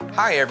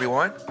Hi,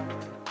 everyone.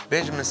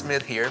 Benjamin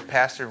Smith here,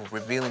 pastor of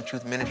Revealing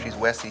Truth Ministries,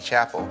 Wesley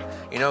Chapel.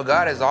 You know,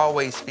 God is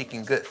always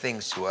speaking good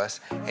things to us,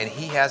 and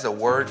He has a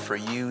word for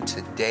you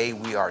today.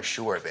 We are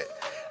sure of it.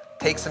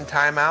 Take some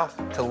time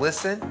out to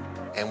listen,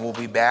 and we'll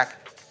be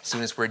back as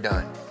soon as we're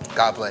done.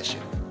 God bless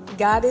you.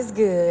 God is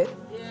good.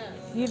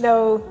 You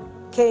know,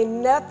 can't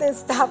nothing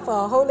stop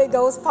a Holy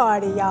Ghost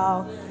party,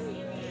 y'all.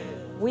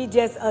 We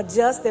just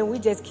adjust and we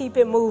just keep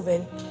it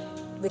moving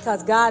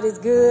because God is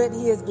good.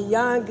 He is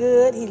beyond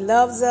good. He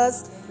loves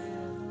us.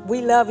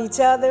 We love each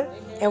other,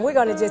 and we're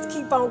going to just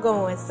keep on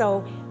going.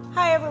 So,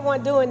 how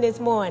everyone doing this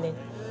morning?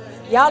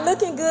 Y'all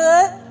looking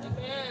good?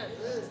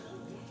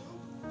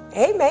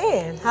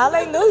 Amen.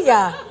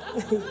 Hallelujah.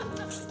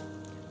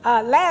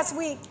 Last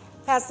week,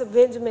 Pastor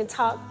Benjamin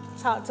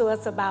talked to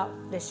us about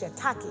the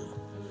shiitake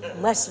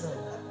mushroom.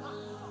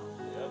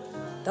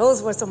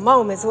 Those were some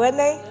moments, wasn't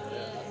they?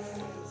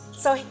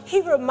 So he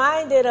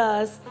reminded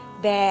us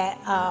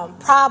that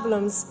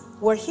problems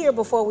were here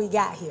before we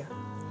got here.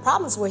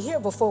 Problems were here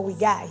before we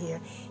got here.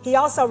 He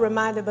also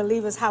reminded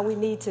believers how we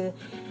need to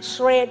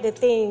shred the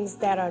things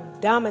that are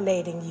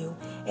dominating you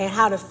and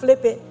how to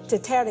flip it to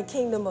tear the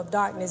kingdom of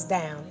darkness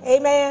down.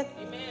 Amen?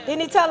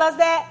 Didn't he tell us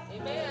that?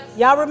 Amen.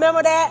 Y'all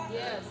remember that?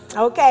 Yes.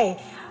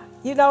 Okay.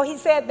 You know, he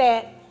said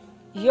that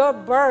your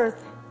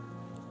birth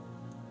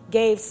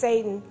gave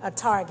Satan a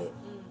target,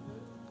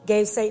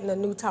 gave Satan a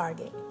new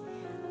target.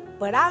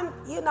 But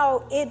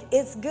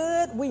it's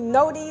good. We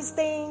know these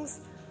things.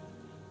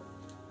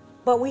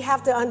 But we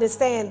have to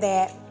understand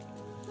that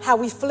how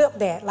we flip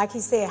that, like he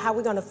said, how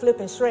we're going to flip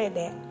and shred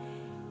that.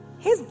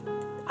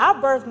 Our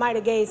birth might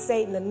have gave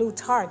Satan a new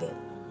target.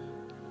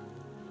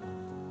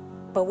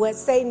 But what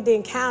Satan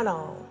didn't count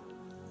on,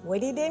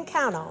 what he didn't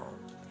count on,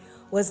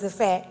 was the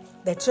fact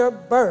that your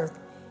birth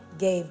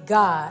gave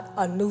God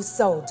a new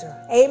soldier.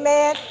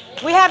 Amen.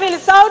 We have any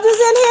soldiers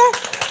in here?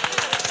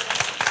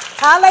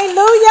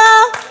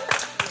 Hallelujah.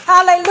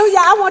 Hallelujah.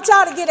 I want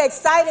y'all to get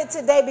excited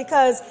today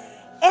because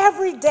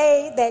every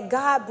day that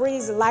God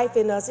breathes life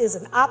in us is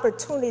an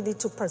opportunity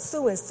to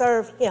pursue and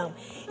serve Him.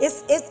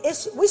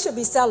 We should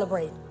be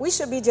celebrating. We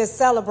should be just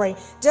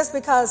celebrating just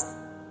because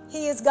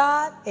He is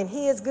God and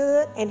He is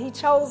good and He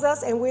chose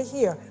us and we're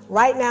here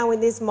right now in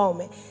this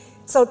moment.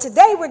 So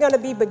today we're going to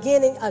be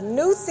beginning a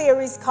new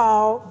series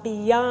called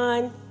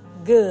Beyond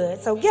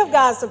Good. So give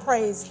God some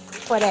praise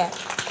for that.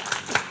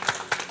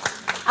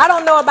 I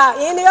don't know about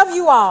any of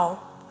you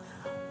all,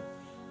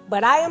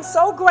 but I am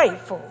so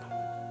grateful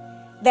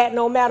that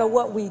no matter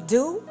what we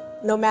do,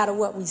 no matter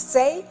what we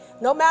say,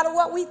 no matter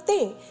what we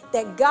think,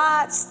 that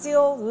God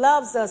still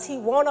loves us. He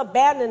won't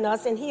abandon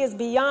us, and He is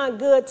beyond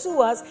good to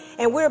us,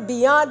 and we're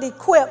beyond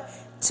equipped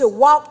to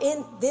walk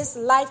in this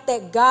life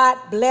that God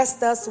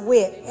blessed us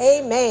with.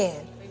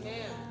 Amen.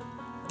 Amen.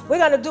 We're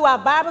going to do our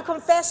Bible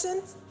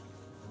confessions.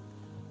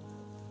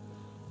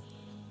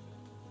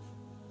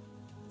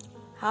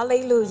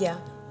 Hallelujah.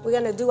 We're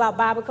going to do our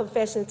Bible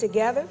confession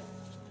together.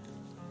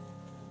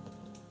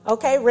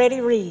 Okay,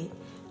 ready, read.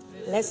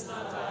 Let's.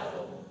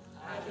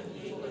 I can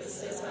do what it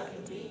says I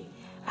can be.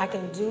 I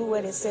can do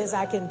what it says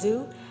I can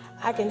do.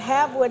 I can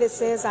have what it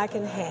says I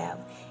can have.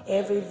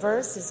 Every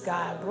verse is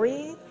God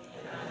breathed.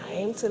 I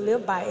aim to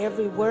live by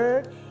every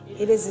word.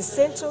 It is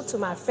essential to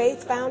my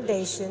faith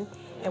foundation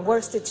and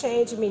works to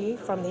change me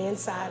from the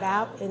inside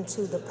out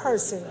into the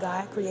person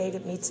God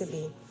created me to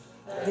be.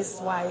 This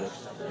is why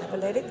I never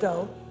let it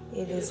go.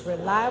 It is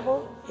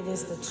reliable. It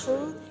is the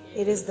truth.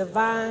 It is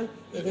divine.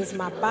 It is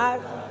my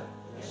Bible.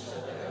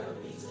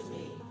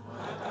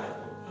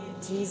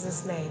 In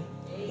Jesus' name.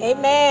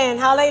 Amen.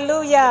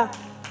 Hallelujah.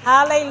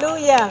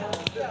 Hallelujah.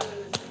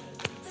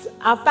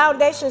 Our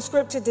foundation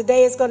scripture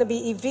today is going to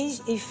be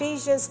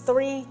Ephesians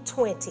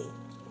 3:20.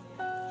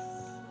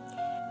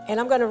 And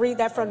I'm going to read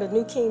that from the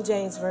New King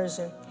James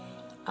Version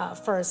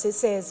first. It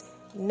says,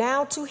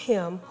 "Now to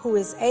Him who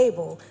is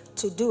able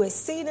to do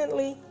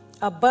exceedingly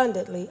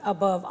abundantly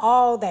above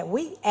all that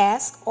we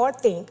ask or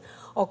think,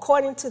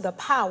 according to the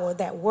power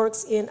that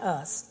works in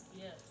us."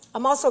 Yes.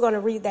 I'm also going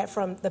to read that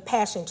from the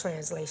Passion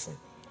Translation.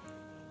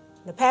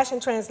 The Passion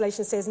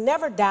Translation says,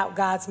 "Never doubt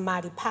God's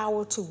mighty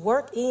power to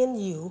work in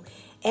you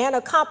and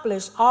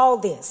accomplish all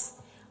this.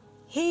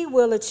 He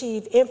will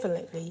achieve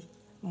infinitely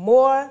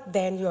more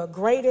than your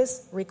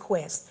greatest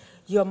request,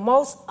 your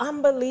most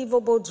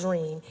unbelievable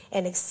dream,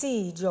 and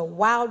exceed your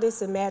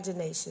wildest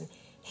imagination.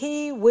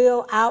 He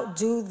will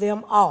outdo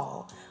them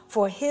all,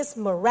 for His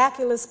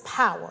miraculous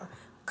power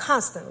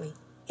constantly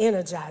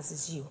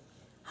energizes you."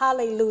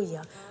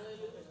 Hallelujah.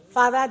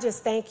 Father, I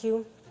just thank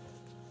you.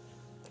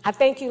 I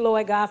thank you,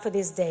 Lord God, for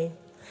this day.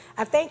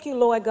 I thank you,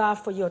 Lord God,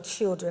 for your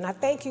children. I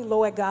thank you,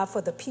 Lord God,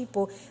 for the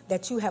people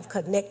that you have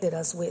connected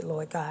us with,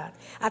 Lord God.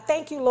 I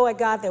thank you, Lord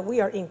God, that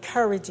we are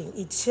encouraging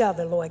each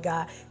other, Lord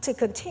God, to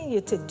continue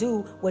to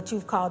do what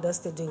you've called us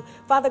to do.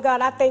 Father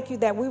God, I thank you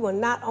that we will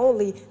not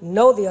only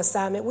know the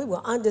assignment, we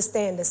will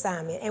understand the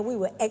assignment, and we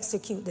will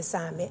execute the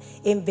assignment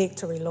in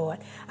victory, Lord.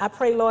 I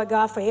pray, Lord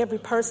God, for every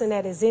person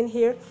that is in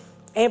here,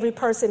 Every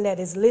person that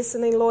is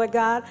listening, Lord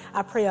God,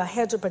 I pray a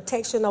hedge of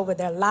protection over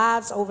their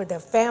lives, over their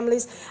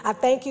families. I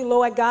thank you,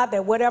 Lord God,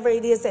 that whatever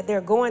it is that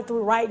they're going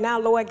through right now,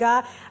 Lord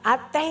God, I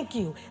thank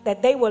you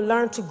that they will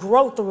learn to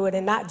grow through it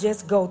and not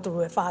just go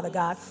through it, Father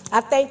God.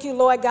 I thank you,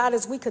 Lord God,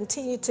 as we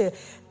continue to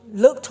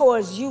look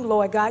towards you,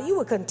 Lord God, you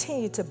will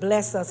continue to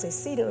bless us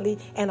exceedingly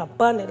and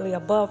abundantly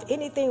above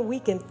anything we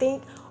can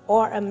think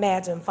or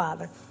imagine,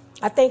 Father.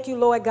 I thank you,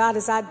 Lord God,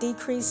 as I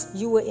decrease,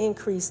 you will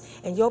increase,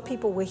 and your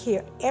people will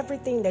hear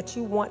everything that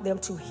you want them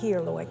to hear,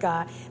 Lord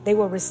God. They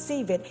will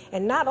receive it,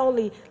 and not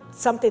only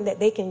something that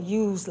they can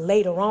use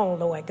later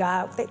on, Lord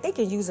God, they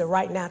can use it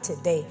right now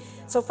today.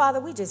 So, Father,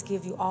 we just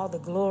give you all the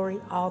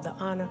glory, all the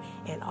honor,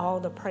 and all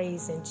the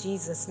praise in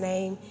Jesus'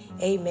 name.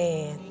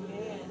 Amen.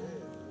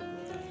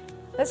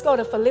 Let's go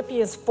to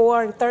Philippians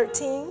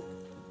 4:13.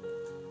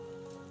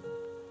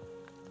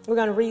 We're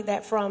going to read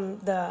that from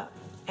the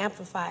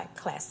Amplified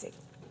Classic.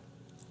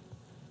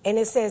 And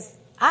it says,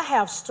 I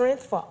have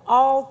strength for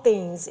all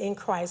things in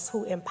Christ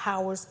who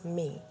empowers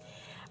me.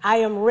 I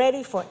am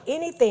ready for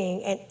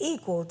anything and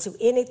equal to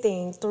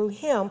anything through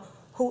him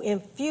who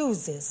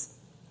infuses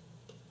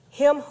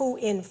inner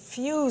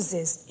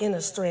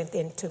strength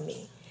into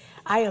me.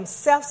 I am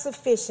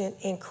self-sufficient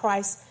in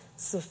Christ's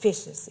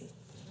sufficiency.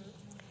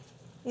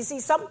 You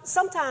see,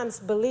 sometimes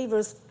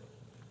believers,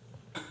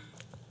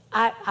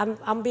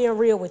 I'm being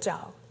real with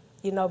y'all,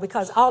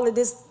 because all of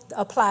this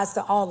applies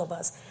to all of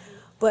us.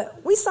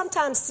 But we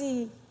sometimes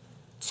see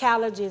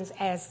challenges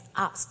as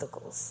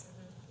obstacles.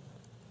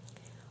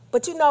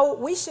 But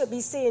we should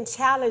be seeing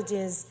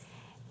challenges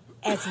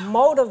as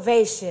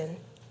motivation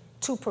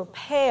to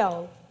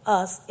propel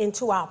us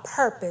into our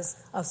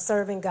purpose of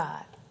serving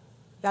God.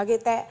 Y'all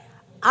get that?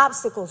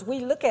 Obstacles. We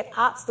look at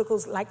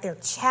obstacles like they're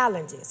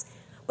challenges,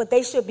 but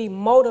they should be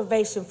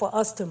motivation for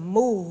us to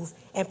move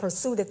and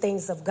pursue the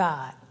things of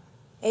God.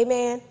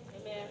 Amen?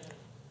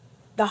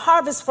 The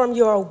harvest from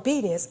your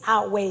obedience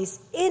outweighs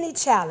any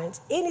challenge,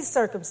 any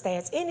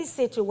circumstance, any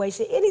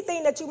situation,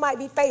 anything that you might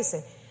be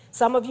facing.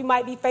 Some of you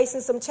might be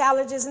facing some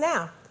challenges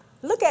now.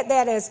 Look at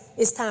that as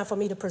it's time for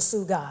me to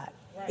pursue God.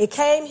 Right. It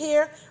came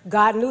here.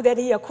 God knew that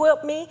he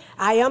equipped me.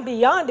 I am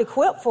beyond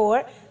equipped for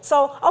it.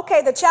 So,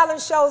 okay, the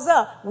challenge shows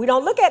up. We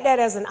don't look at that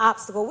as an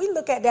obstacle. We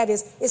look at that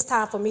as it's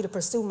time for me to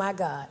pursue my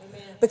God.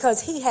 Amen.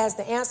 Because he has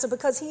the answer,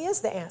 because he is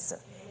the answer.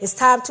 It's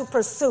time to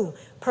pursue.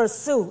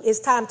 It's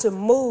time to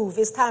move.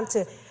 It's time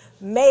to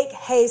make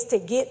haste to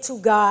get to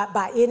God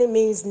by any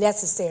means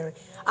necessary.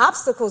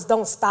 Obstacles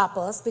don't stop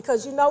us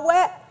because you know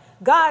what?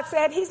 God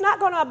said he's not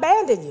going to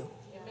abandon you.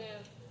 Amen.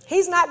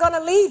 He's not going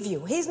to leave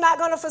you. He's not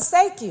going to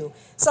forsake you.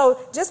 So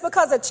just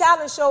because a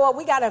challenge show up,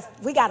 we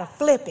gotta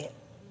flip it.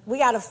 We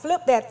got to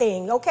flip that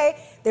thing,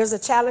 okay? There's a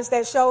challenge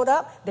that showed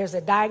up. There's a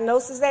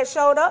diagnosis that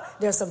showed up.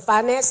 There's some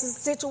financial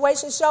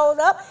situation showed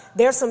up.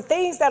 There's some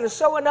things that are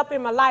showing up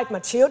in my life. My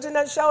children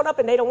have showed up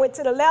and they don't went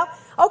to the left.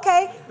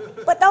 Okay,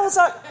 but those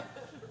are,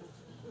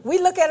 we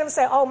look at them and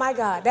say, oh my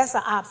God, that's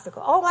an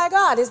obstacle. Oh my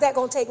God, is that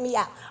going to take me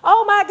out?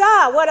 Oh my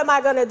God, what am I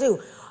going to do?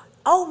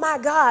 Oh my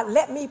God,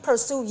 let me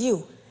pursue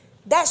you.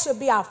 That should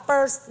be our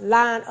first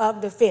line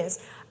of defense.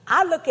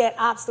 I look at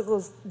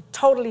obstacles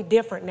totally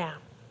different now.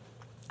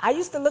 I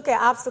used to look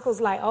at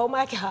obstacles like, oh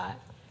my God,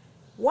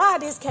 why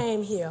this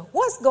came here?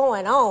 What's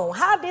going on?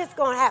 How this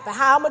going to happen?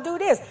 How I'm going to do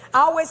this? I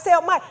always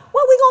tell Mike,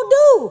 what we going to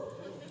do?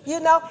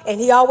 And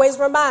he always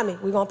remind me,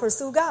 we're going to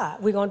pursue God.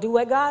 We're going to do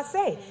what God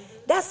say.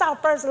 That's our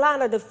first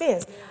line of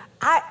defense.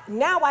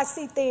 Now I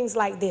see things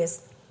like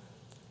this.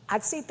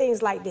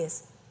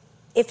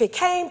 If it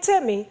came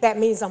to me, that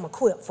means I'm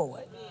equipped for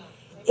it.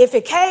 If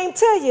it came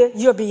to you,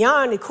 you're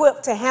beyond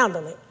equipped to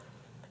handle it.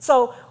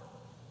 So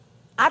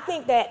I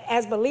think that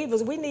as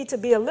believers, we need to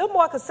be a little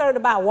more concerned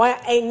about why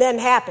ain't nothing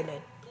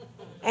happening.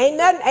 Ain't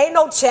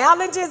no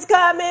challenges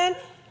coming.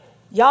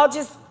 Y'all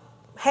just,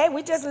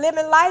 we just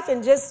living life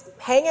and just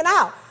hanging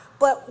out.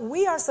 But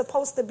we are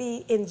supposed to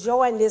be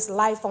enjoying this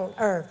life on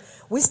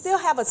earth. We still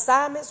have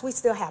assignments. We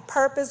still have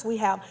purpose.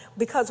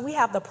 Because we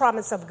have the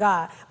promise of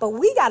God. But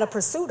we got to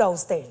pursue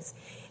those things.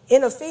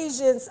 In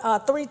Ephesians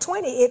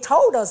 3:20, it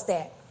told us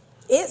that.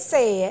 It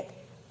said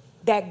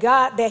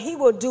that he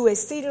will do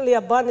exceedingly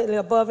abundantly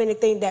above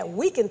anything that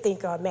we can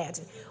think or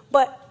imagine.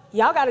 But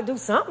y'all got to do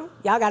something.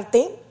 Y'all got to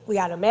think. We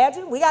got to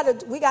imagine. We got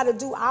to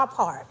do our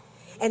part.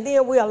 And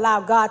then we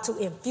allow God to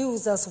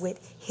infuse us with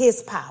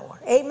his power.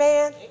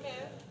 Amen? Amen.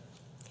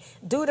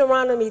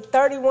 Deuteronomy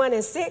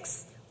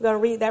 31:6. We're going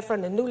to read that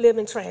from the New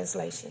Living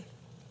Translation.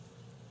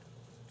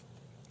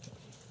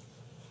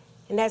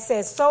 And that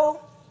says, So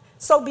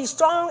be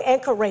strong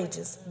and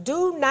courageous.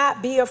 Do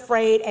not be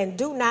afraid and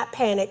do not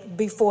panic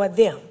before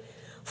them.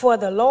 For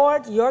the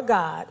Lord your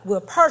God will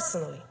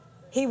personally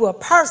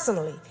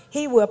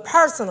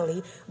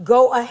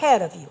go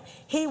ahead of you.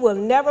 He will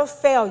never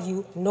fail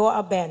you nor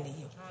abandon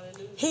you.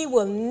 He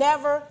will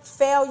never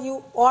fail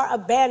you or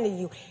abandon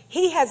you.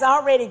 He has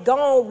already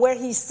gone where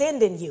he's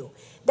sending you.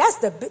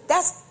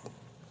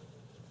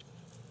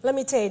 Let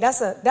me tell you,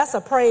 that's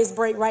a praise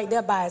break right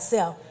there by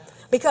itself.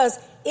 Because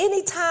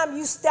anytime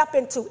you step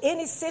into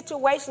any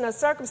situation or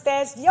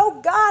circumstance,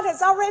 your God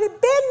has already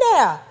been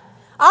there.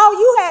 All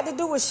you had to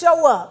do was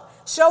show up.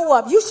 Show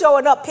up. You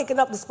showing up, picking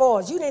up the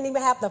spoils. You didn't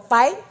even have to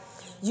fight.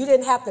 You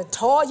didn't have to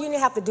toil. You didn't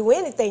have to do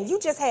anything. You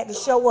just had to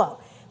show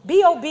up.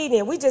 Be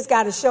obedient. We just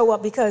got to show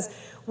up because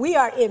we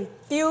are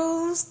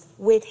infused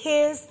with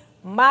his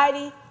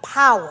mighty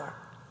power.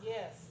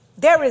 Yes.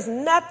 There is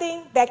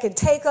nothing that can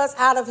take us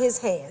out of his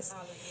hands.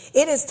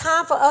 It is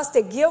time for us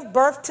to give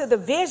birth to the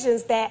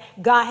visions that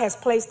God has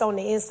placed on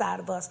the inside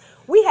of us.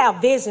 We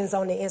have visions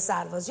on the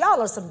inside of us. Y'all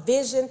are some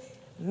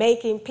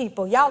vision-making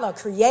people. Y'all are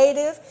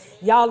creative.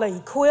 Y'all are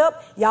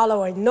equipped. Y'all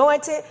are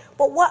anointed.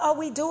 But what are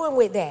we doing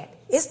with that?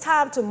 It's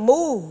time to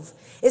move.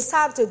 It's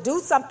time to do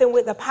something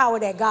with the power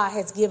that God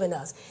has given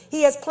us.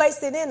 He has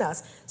placed it in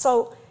us.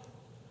 So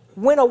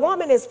when a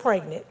woman is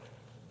pregnant,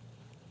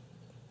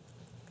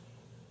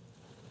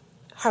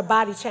 her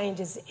body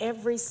changes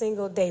every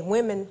single day.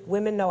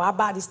 Women know our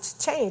bodies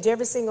change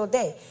every single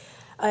day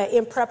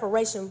in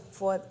preparation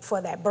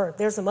for that birth.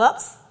 There's some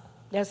ups,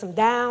 there's some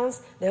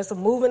downs, there's some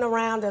moving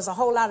around, there's a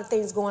whole lot of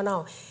things going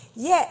on.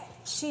 Yet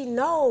she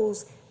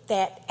knows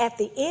that at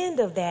the end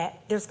of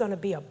that, there's going to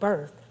be a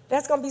birth.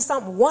 There's going to be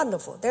something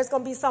wonderful. There's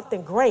going to be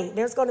something great.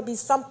 There's going to be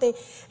something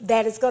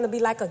that is going to be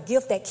like a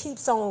gift that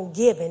keeps on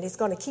giving. It's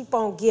going to keep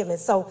on giving.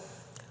 So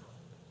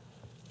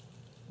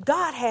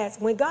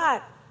when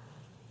God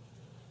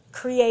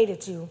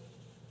created you,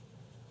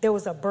 there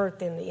was a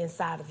birth in the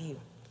inside of you.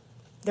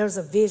 There's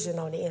a vision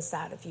on the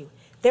inside of you.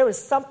 There is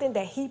something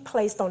that he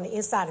placed on the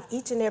inside of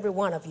each and every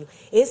one of you.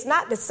 It's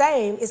not the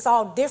same. It's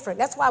all different.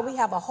 That's why we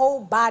have a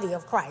whole body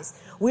of Christ.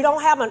 We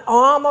don't have an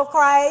arm of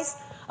Christ,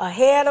 a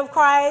head of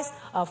Christ,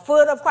 a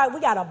foot of Christ. We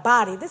got a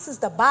body. This is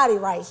the body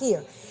right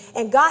here.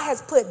 And God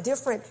has put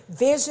different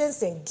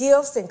visions and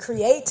gifts and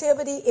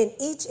creativity in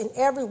each and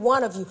every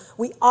one of you.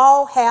 We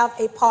all have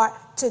a part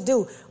to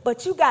do.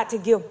 But you got to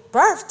give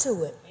birth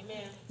to it.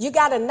 Amen. You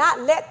got to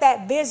not let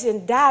that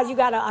vision die. You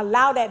got to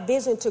allow that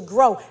vision to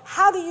grow.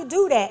 How do you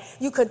do that?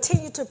 You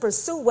continue to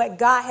pursue what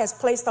God has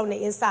placed on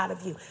the inside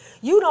of you.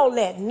 You don't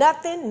let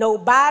nothing,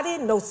 nobody,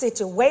 no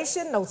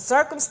situation, no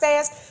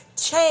circumstance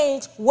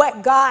change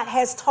what God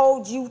has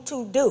told you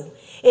to do.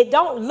 It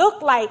don't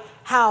look like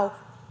how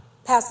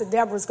Pastor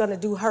Deborah's going to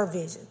do her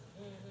vision.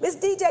 Miss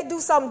DJ do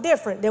something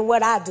different than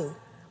what I do.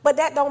 But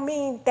that don't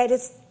mean that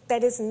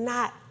it's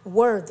not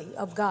worthy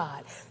of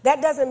God.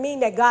 That doesn't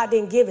mean that God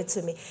didn't give it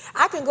to me.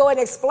 I can go and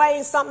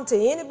explain something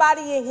to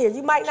anybody in here.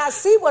 You might not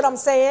see what I'm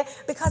saying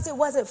because it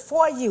wasn't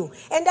for you.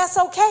 And that's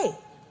okay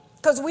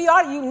because we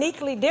are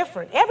uniquely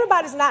different.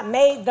 Everybody's not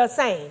made the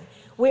same.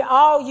 We're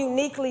all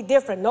uniquely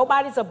different.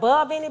 Nobody's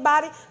above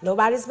anybody.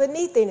 Nobody's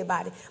beneath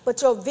anybody.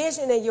 But your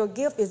vision and your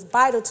gift is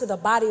vital to the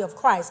body of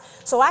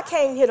Christ. So I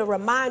came here to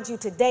remind you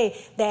today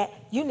that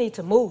you need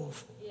to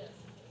move.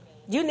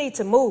 You need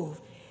to move.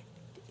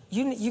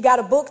 You got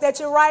a book that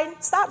you're writing?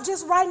 Stop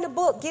just writing a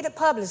book. Get it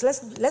published.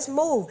 Let's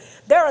move.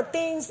 There are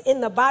things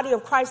in the body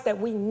of Christ that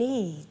we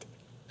need.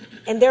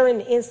 And they're in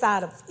the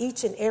inside of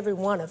each and every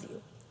one of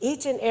you.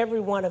 Each and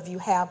every one of you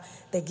have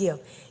the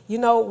gift. You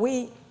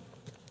know,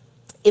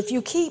 if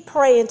you keep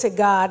praying to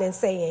God and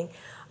saying,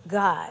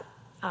 God,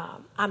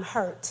 I'm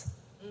hurt.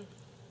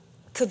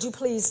 Could you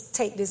please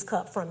take this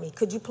cup from me?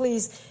 Could you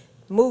please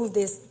move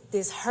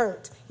this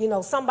hurt? You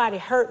know, somebody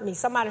hurt me.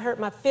 Somebody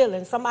hurt my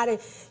feelings. Somebody,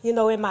 you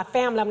know, in my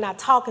family, I'm not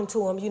talking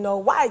to them. You know,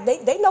 why?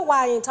 They know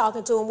why I ain't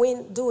talking to them. We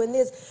ain't doing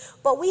this.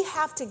 But we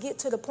have to get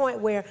to the point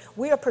where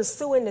we are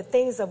pursuing the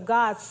things of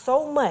God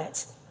so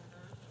much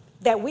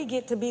that we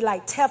get to be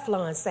like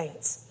Teflon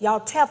saints. Y'all,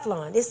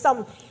 Teflon. It's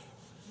something...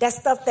 That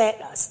stuff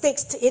that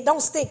sticks to, it don't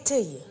stick to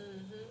you.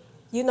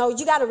 Mm-hmm. You know,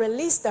 you got to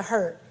release the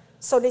hurt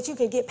so that you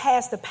can get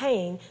past the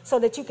pain so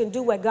that you can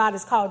do what God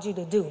has called you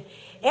to do.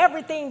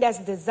 Everything that's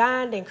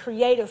designed and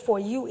created for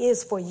you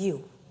is for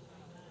you.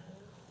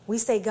 We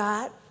say,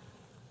 God,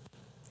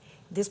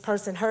 this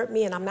person hurt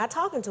me and I'm not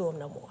talking to him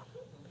no more.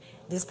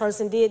 This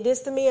person did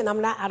this to me and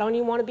I don't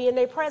even want to be in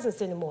their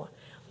presence anymore.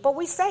 But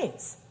we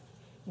saints.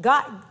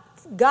 God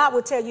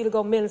will tell you to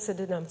go minister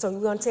to them. So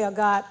you're going to tell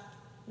God,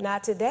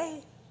 not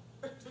today.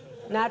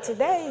 Not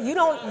today. You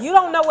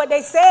don't know what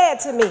they said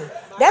to me.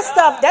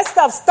 That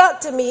stuff stuck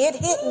to me. It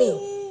hit me.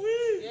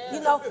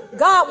 You know,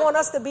 God wants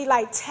us to be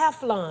like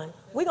Teflon.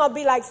 We're going to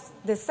be like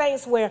the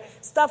saints where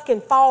stuff can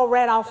fall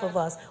right off of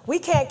us. We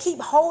can't keep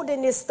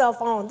holding this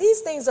stuff on. These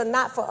things are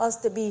not for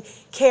us to be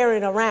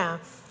carrying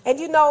around. And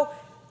you know,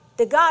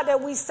 the God that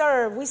we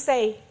serve, we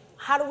say,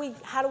 how do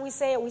we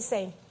say it? We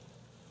say,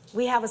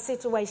 we have a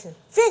situation.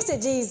 Fix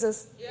it,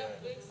 Jesus.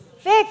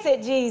 Fix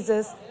it,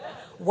 Jesus.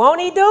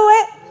 Won't he do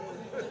it?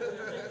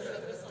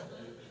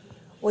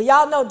 Well,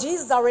 y'all know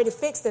Jesus already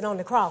fixed it on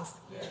the cross.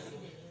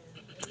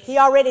 He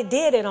already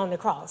did it on the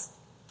cross.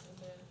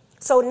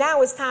 So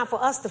now it's time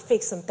for us to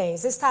fix some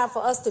things. It's time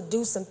for us to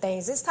do some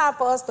things. It's time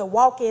for us to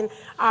walk in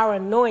our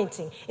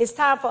anointing. It's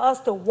time for us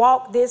to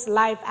walk this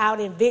life out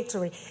in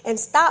victory and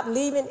stop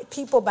leaving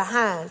people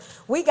behind.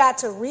 We got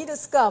to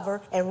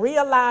rediscover and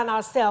realign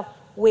ourselves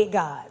with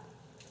God.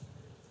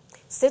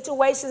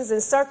 Situations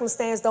and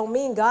circumstances don't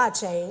mean God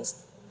changed.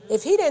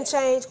 If he didn't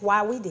change,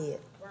 why we did?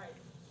 Right.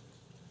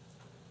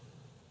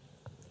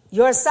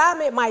 Your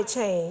assignment might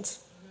change,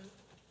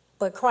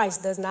 but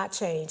Christ does not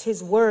change.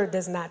 His word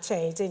does not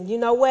change. And you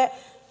know what?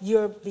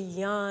 You're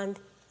beyond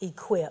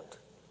equipped.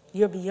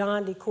 You're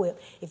beyond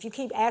equipped. If you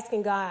keep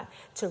asking God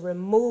to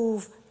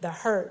remove the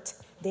hurt,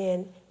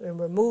 then and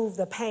remove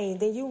the pain,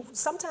 then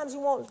sometimes you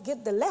won't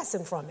get the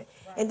lesson from it.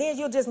 Right. And then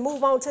you'll just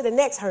move on to the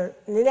next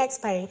hurt, the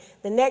next pain,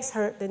 the next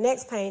hurt, the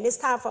next pain. It's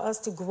time for us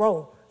to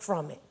grow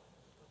from it.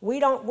 We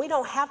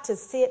don't have to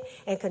sit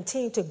and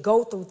continue to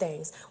go through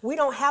things. We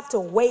don't have to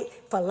wait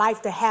for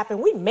life to happen.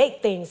 We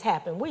make things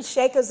happen. We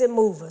shakers and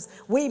movers.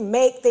 We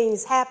make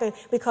things happen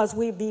because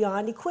we're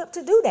beyond equipped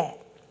to do that.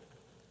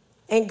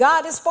 And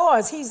God is for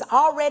us. He's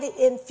already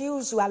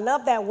infused you. I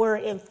love that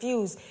word,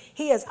 infused.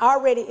 He has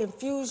already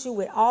infused you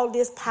with all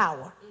this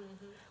power.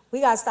 Mm-hmm.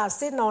 We got to stop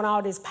sitting on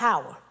all this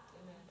power. Amen.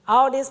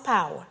 All this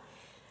power.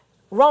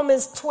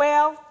 Romans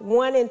 12,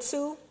 1 and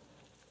 2.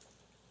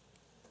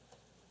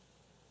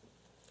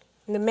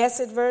 In the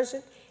Message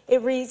version,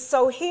 it reads,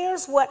 so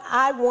here's what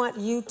I want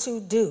you to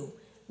do,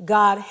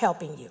 God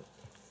helping you.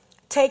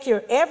 Take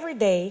your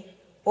everyday,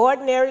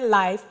 ordinary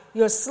life,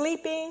 your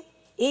sleeping,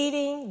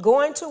 eating,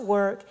 going to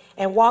work,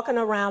 and walking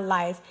around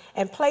life,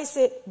 and place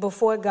it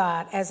before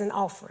God as an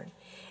offering.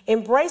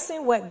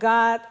 Embracing what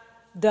God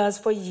does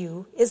for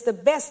you is the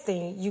best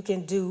thing you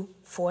can do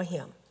for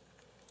him.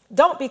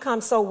 Don't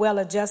become so well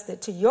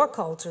adjusted to your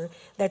culture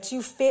that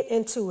you fit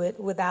into it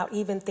without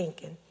even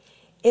thinking.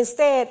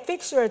 Instead,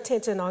 fix your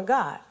attention on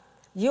God.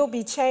 You'll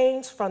be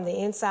changed from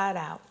the inside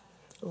out.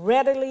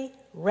 Readily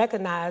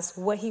recognize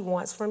what he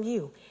wants from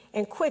you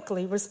and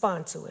quickly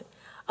respond to it.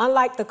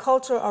 Unlike the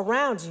culture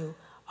around you,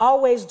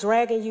 always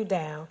dragging you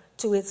down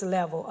to its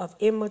level of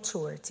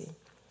immaturity.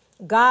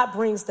 God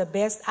brings the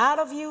best out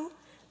of you,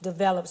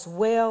 develops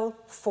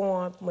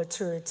well-formed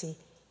maturity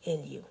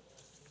in you.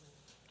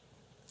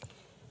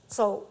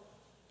 So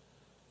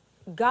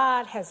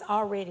God has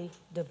already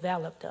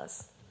developed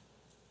us.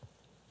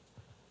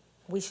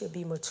 We should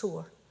be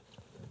mature.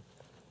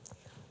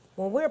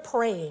 When we're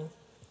praying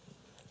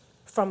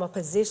from a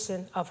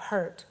position of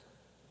hurt,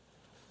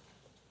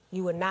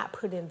 you will not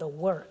put in the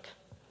work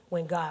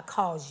when God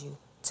calls you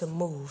to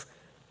move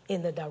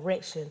in the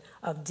direction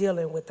of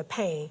dealing with the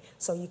pain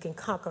so you can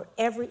conquer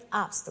every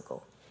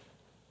obstacle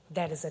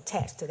that is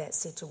attached to that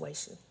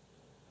situation.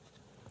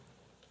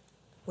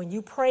 When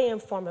you're praying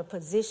from a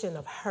position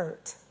of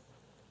hurt,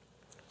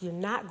 you're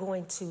not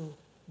going to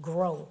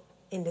grow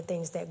in the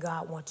things that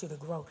God wants you to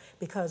grow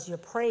because you're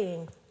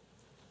praying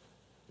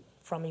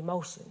from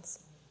emotions.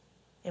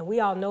 And we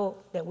all know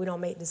that we don't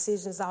make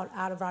decisions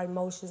out of our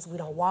emotions. We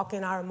don't walk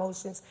in our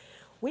emotions.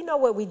 We know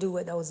what we do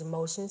with those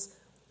emotions.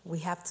 We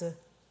have to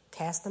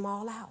cast them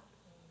all out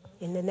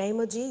in the name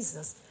of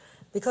Jesus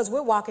because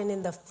we're walking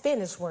in the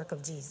finished work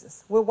of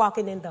Jesus. We're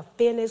walking in the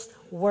finished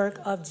work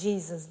of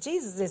Jesus.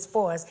 Jesus is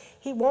for us.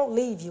 He won't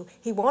leave you.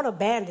 He won't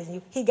abandon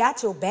you. He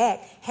got your back.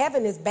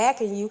 Heaven is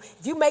backing you.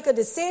 If you make a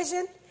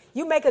decision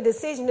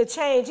to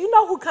change, you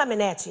know who's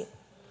coming at you.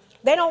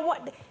 The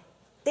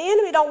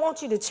enemy don't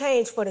want you to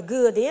change for the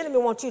good. The enemy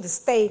wants you to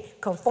stay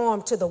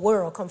conformed to the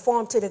world,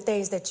 conform to the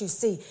things that you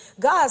see.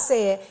 God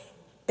said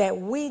that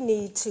we're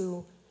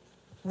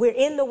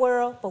in the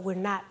world, but we're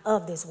not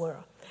of this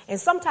world. And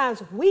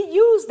sometimes we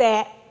use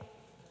that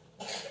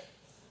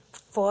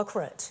for a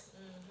crutch.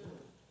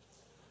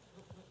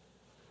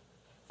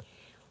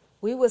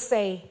 We will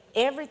say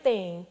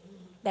everything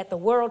that the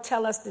world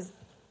tell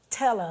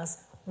us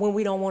when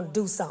we don't want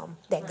to do something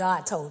that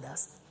God told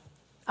us.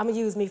 I'm going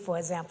to use me for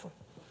example.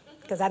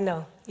 Because I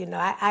know,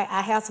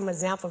 I have some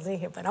examples in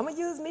here, but I'm going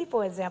to use me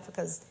for example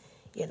because,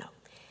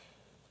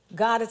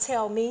 God will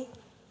tell me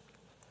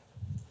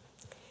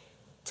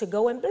to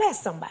go and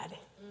bless somebody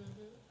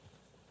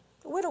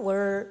with a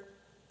word,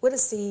 with a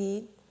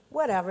seed,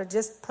 whatever,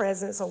 just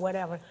presents or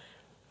whatever.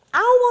 I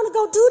don't want to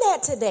go do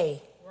that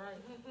today. Right.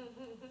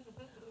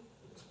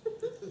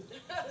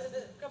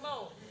 Come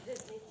on.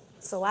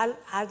 So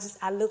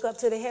I look up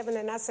to the heaven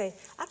and I say,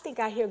 I think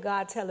I hear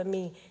God telling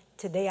me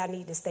today I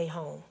need to stay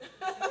home.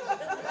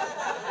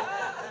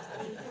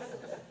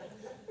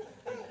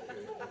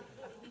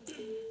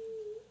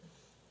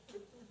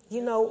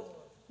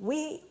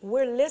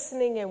 We're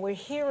listening and we're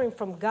hearing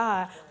from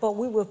God, but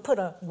we will put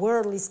a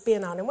worldly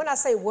spin on it. When I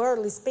say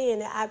worldly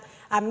spin,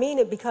 I mean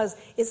it because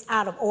it's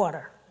out of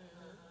order.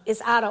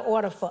 It's out of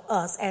order for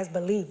us as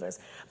believers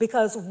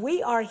because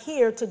we are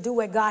here to do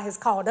what God has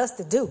called us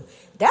to do.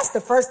 That's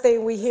the first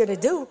thing we're here to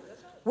do.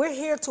 We're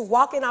here to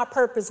walk in our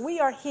purpose. We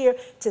are here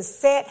to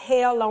set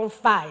hell on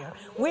fire.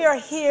 We are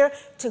here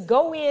to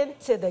go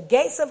into the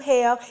gates of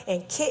hell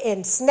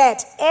and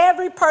snatch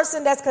every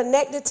person that's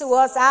connected to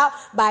us out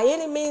by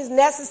any means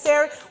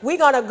necessary. We're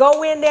going to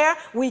go in there.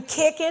 We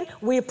kicking.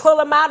 We pull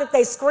them out if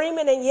they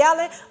screaming and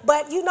yelling.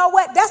 But you know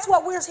what? That's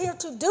what we're here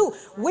to do.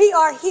 We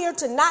are here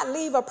to not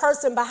leave a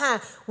person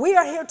behind. We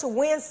are here to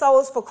win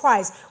souls for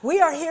Christ.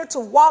 We are here to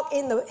walk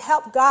in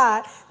help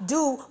God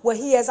do what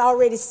he has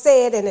already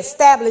said and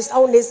established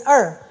on this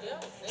earth.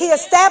 He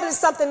established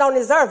something on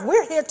this earth.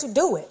 We're here to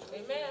do it.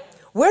 Amen.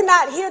 We're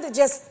not here to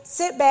just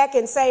sit back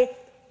and say,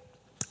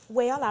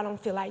 well, I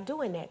don't feel like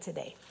doing that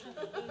today.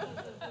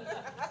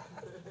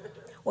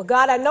 Well,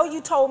 God, I know you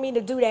told me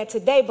to do that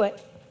today,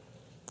 but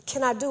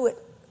can I do it?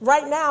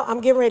 Right now, I'm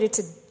getting ready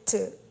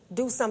to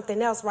do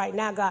something else right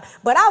now, God.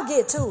 But I'll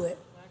get to it.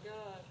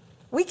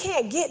 We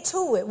can't get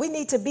to it. We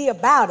need to be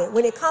about it.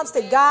 When it comes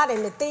to God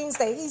and the things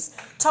that he's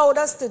told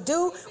us to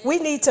do, we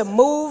need to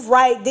move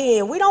right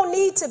then. We don't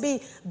need to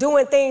be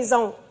doing things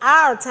on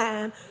our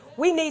time.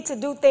 We need to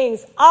do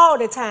things all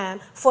the time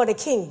for the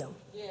kingdom.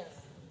 Yes.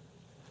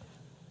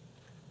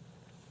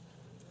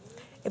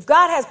 If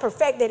God has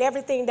perfected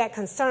everything that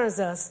concerns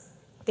us,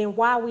 then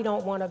why we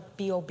don't want to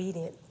be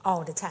obedient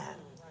all the time?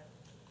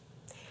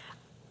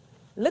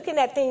 Looking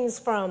at things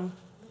from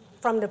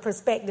the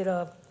perspective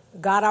of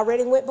God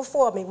already went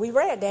before me. We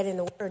read that in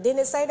the word. Didn't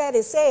it say that?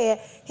 It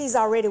said he's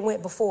already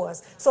went before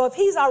us. So if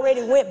he's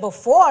already went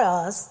before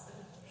us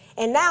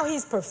and now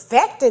he's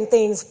perfecting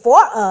things for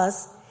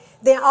us,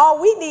 then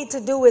all we need to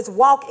do is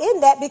walk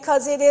in that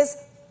because it is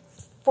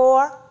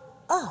for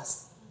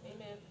us.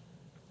 Amen.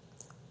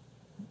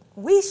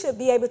 We should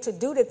be able to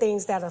do the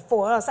things that are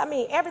for us. I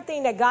mean,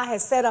 everything that God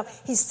has set up,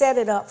 he set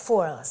it up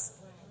for us.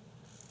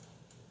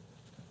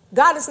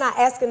 God is not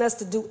asking us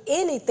to do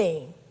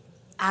anything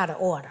out of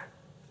order.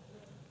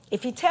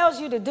 If he tells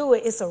you to do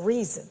it, it's a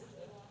reason.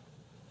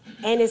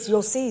 And it's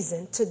your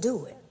season to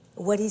do it,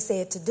 what he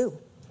said to do.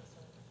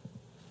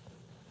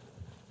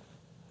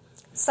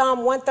 Psalm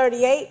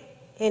 138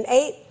 and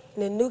 8,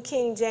 in the New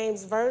King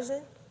James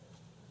Version,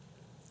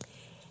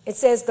 it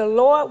says, the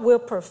Lord will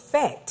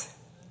perfect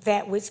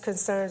that which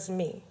concerns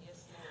me.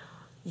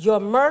 Your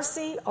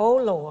mercy, O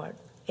Lord,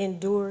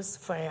 endures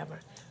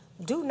forever.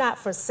 Do not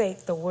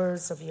forsake the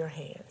words of your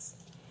hands.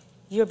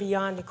 You're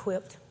beyond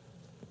equipped.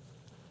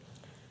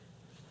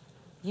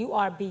 You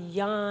are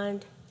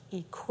beyond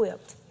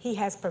equipped. He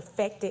has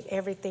perfected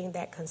everything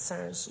that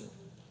concerns you.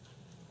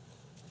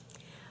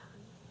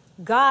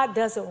 God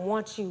doesn't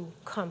want you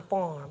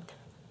conformed.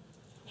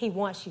 He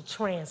wants you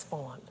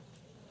transformed.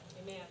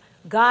 Amen.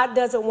 God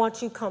doesn't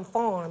want you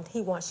conformed.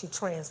 He wants you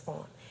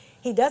transformed.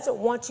 He doesn't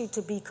want you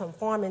to be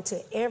conforming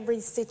to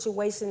every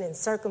situation and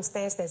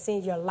circumstance that's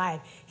in your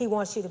life. He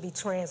wants you to be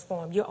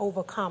transformed. You're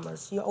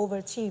overcomers. You're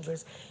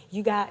overachievers.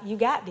 You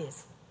got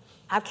this.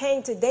 I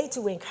came today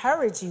to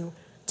encourage you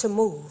to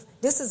move.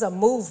 This is a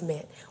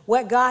movement.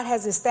 What God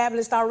has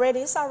established already,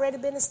 it's already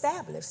been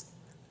established.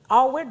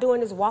 All we're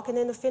doing is walking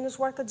in the finished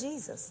work of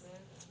Jesus.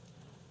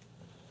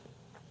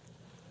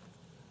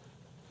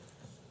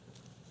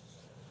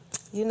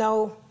 You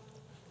know,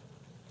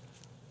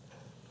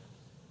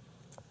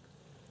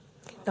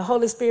 the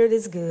Holy Spirit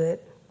is good.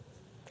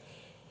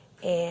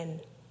 And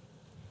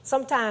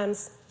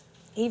sometimes,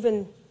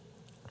 even,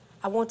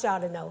 I want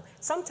y'all to know,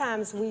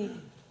 sometimes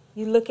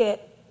you look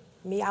at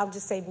me, I'll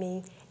just say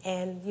me,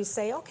 and you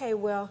say, okay,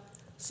 well,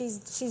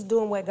 she's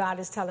doing what God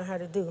is telling her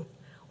to do.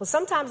 Well,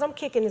 sometimes I'm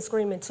kicking and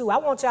screaming too. I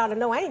want y'all to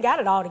know I ain't got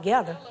it all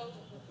together.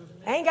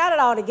 I ain't got it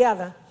all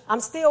together. I'm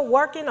still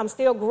working. I'm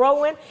still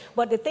growing.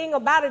 But the thing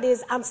about it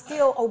is I'm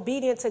still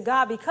obedient to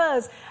God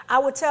because I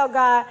would tell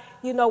God,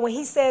 you know, when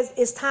he says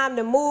it's time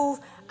to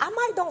move, I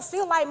might don't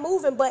feel like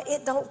moving, but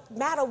it don't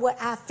matter what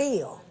I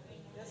feel.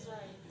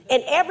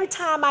 And every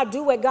time I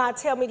do what God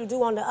tell me to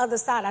do on the other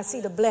side, I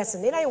see the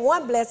blessing. It ain't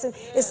one blessing.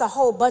 It's a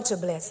whole bunch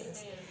of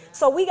blessings.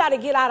 So we got to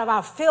get out of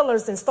our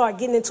feelers and start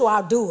getting into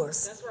our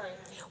doers. That's right.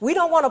 We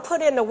don't want to put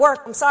in the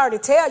work. I'm sorry to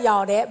tell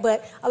y'all that,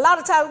 but a lot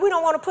of times we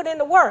don't want to put in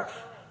the work.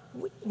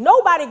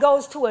 Nobody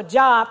goes to a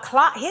job,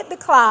 hit the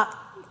clock,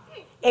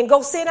 and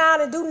go sit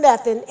down and do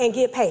nothing and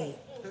get paid.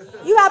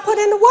 You got to put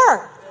in the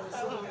work.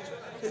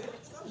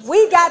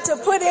 We got to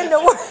put in the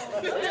work.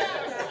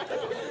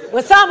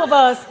 Well, some of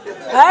us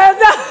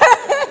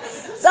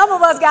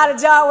got a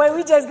job where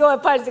we just go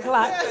and punch the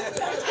clock.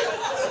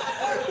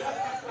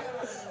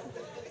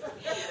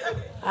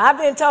 I've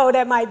been told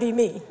that might be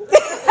me.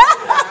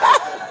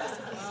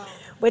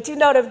 But you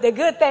know, the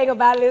good thing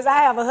about it is I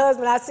have a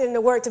husband I send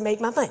to work to make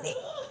my money.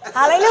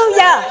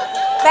 Hallelujah.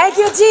 Thank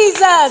you,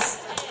 Jesus.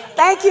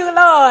 Thank you,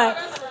 Lord.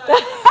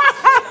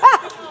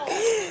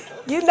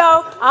 You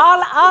know,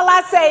 all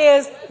I say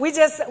is we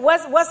just,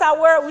 what's our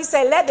word? We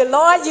say, let the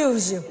Lord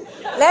use you.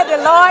 Let the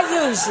Lord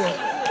use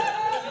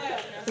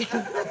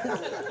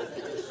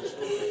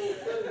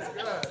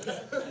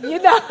you. You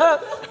know.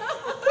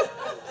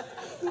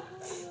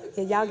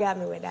 Yeah, y'all got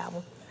me with that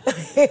one.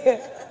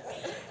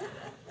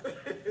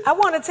 I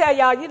want to tell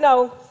y'all, you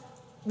know,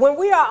 when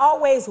we are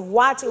always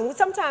watching,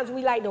 sometimes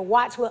we like to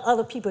watch what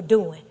other people are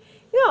doing.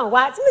 You know,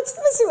 watch, let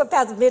me see what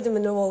Pastor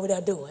Benjamin over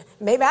there doing.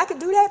 Maybe I could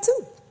do that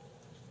too.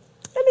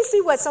 Let me see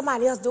what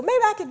somebody else do.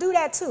 Maybe I could do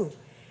that too.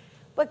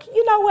 But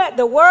you know what?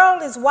 The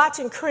world is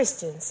watching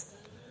Christians.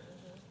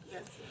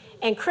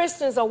 And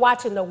Christians are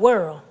watching the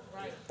world.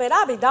 But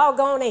I'll be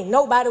doggone, ain't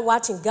nobody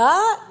watching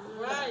God.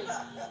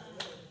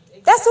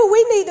 That's who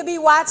we need to be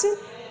watching.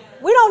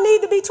 We don't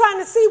need to be trying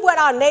to see what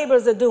our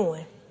neighbors are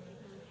doing.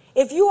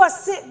 If you are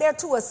sent there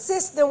to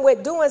assist them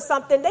with doing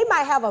something, they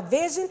might have a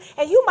vision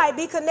and you might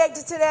be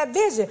connected to that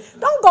vision.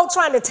 Don't go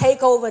trying to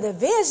take over the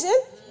vision.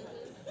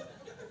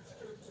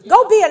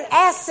 Go be an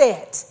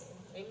asset.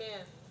 Amen.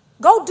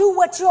 Go do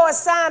what your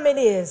assignment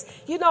is.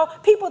 You know,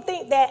 people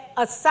think that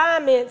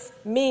assignments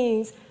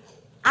means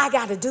I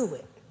got to do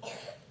it.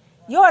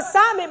 Your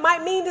assignment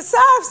might mean to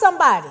serve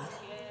somebody.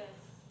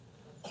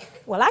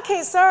 Well, I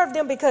can't serve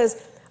them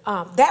because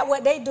that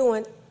what they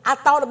doing. I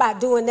thought about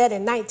doing that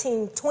in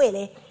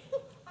 1920.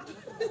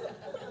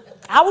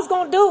 I was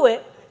going to do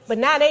it, but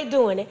now they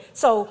doing it.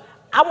 So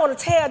I want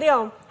to tell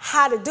them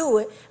how to do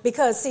it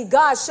because, see,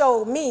 God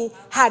showed me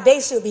how they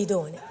should be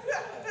doing it.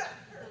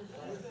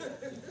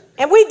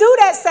 And we do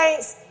that,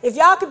 saints. If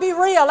y'all could be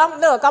real, I'm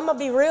going to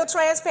be real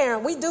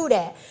transparent. We do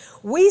that.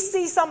 We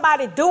see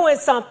somebody doing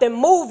something,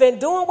 moving,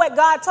 doing what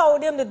God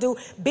told them to do,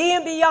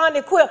 being beyond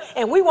equipped,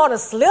 and we want to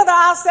slither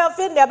ourselves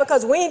in there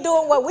because we ain't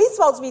doing what we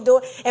supposed to be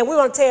doing, and we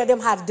want to tell them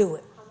how to do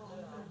it.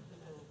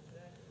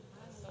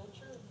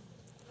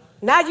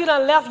 Now you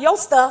done left your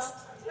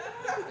stuff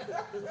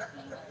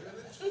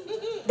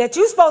that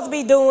you supposed to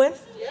be doing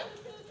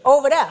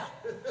over there.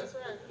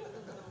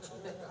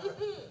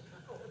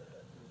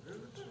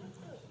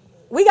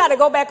 We got to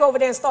go back over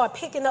there and start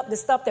picking up the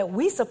stuff that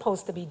we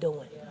supposed to be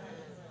doing.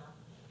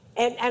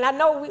 And I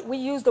know we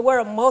use the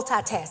word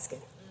multitasking.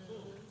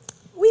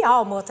 We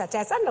all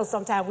multitask. I know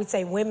sometimes we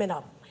say women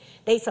are,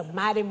 they some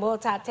mighty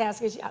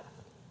multitaskers. I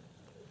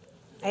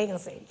ain't going to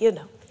say it, you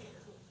know.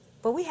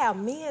 But we have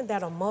men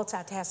that are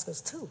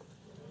multitaskers too.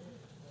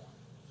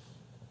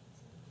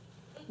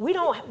 We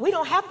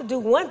don't have to do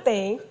one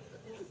thing.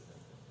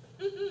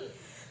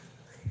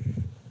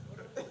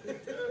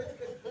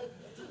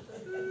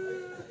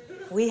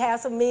 We have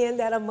some men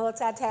that are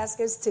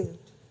multitaskers too.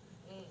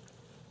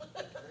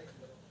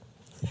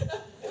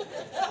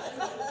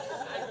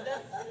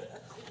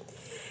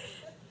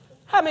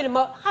 How many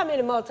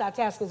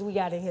multitaskers we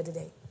got in here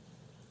today?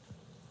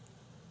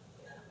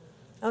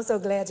 I'm so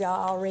glad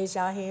y'all all raised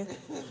y'all hand.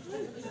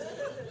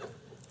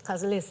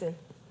 Because listen,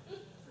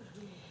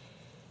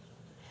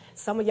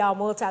 some of y'all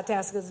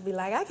multitaskers be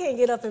like, I can't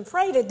get up and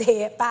pray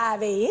today at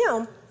 5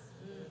 a.m.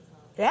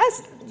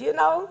 That's,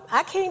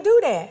 I can't do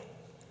that.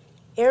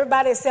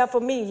 Everybody except for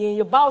me. And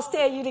your boss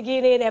tell you to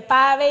get in at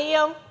 5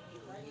 a.m.,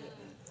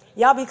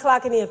 y'all be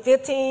clocking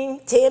in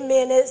 10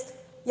 minutes.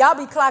 Y'all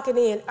be clocking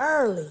in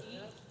early.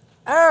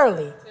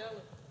 Early.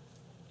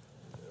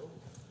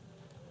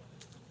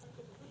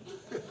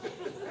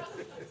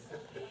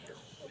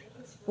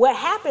 What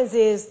happens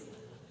is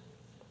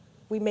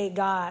we make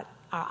God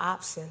our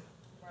option,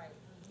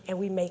 and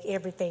we make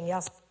everything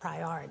else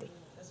priority.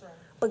 That's right.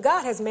 But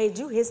God has made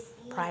you his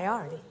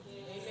priority.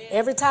 Amen.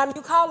 Every time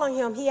you call on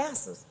him, he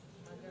answers.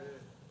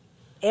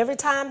 Every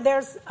time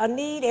there's a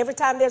need, every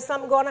time there's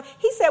something going on,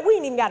 he said we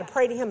ain't even got to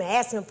pray to him and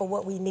ask him for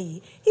what we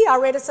need. He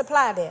already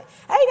supplied that.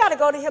 I ain't got to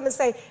go to him and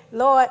say,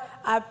 Lord,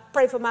 I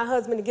pray for my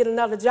husband to get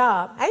another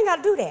job. I ain't got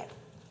to do that.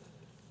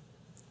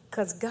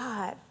 Because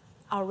God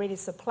already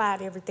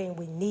supplied everything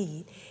we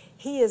need.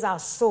 He is our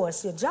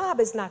source. Your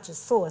job is not your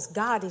source.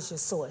 God is your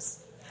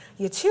source.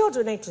 Your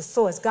children ain't your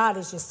source. God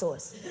is your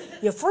source.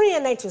 Your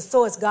friend ain't your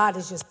source. God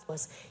is your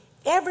source.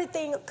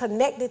 Everything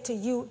connected to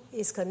you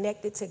is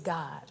connected to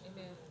God.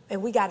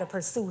 And we got to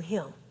pursue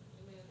him.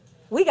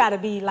 We got to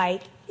be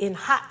like in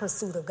hot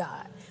pursuit of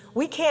God.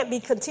 We can't be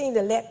continuing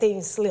to let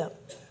things slip.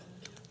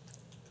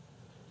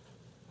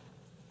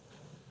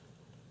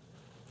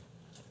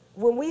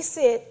 When we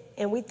sit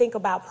and we think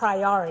about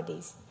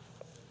priorities,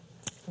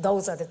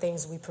 those are the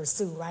things we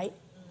pursue, right?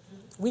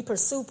 Mm-hmm. We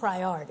pursue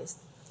priorities.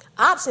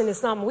 Option is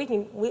something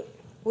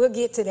we'll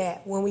get to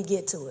that when we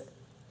get to it.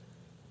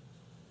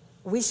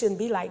 We shouldn't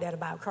be like that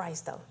about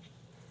Christ, though.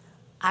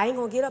 I ain't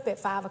going to get up at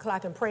 5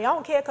 o'clock and pray. I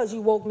don't care because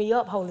you woke me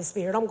up, Holy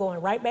Spirit. I'm going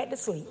right back to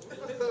sleep.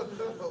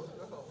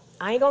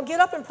 I ain't going to get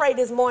up and pray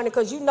this morning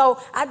because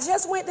I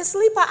just went to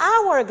sleep an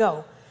hour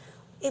ago.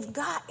 If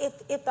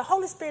the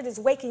Holy Spirit is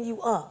waking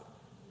you up,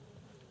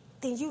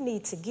 then you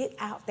need to get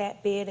out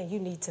that bed and you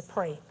need to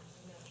pray.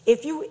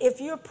 If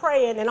you're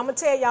praying, and I'm going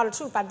to tell y'all the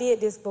truth, I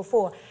did this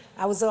before.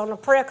 I was on a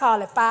prayer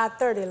call at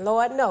 5:30.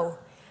 Lord, no.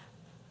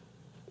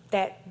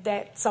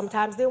 That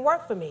sometimes didn't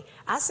work for me.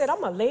 I said,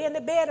 I'm going to lay in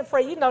the bed and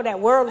pray. You know that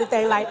worldly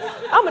thing, like,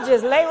 I'm going to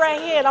just lay right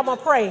here and I'm going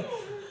to pray.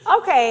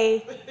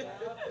 Okay.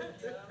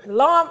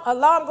 Alarm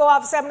go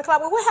off at 7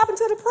 o'clock. Well, what happened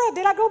to the prayer?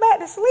 Did I go back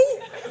to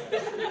sleep?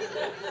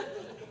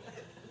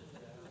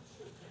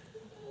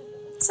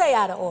 Say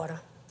out of order.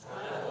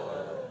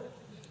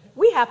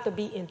 We have to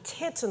be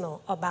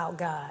intentional about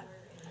God.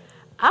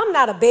 I'm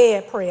not a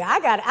bed prayer. I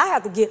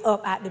have to get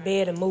up out the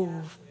bed and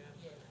move.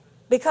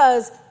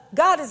 Because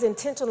God is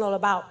intentional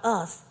about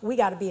us. We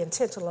got to be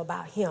intentional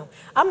about him.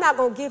 I'm not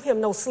going to give him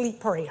no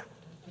sleep prayer.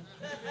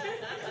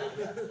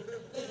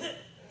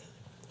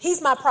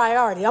 He's my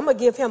priority. I'm going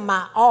to give him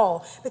my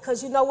all.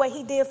 Because you know what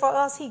he did for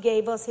us? He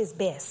gave us his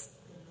best.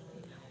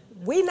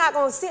 We're not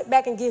going to sit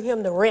back and give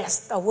him the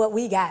rest of what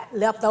we got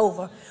left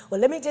over.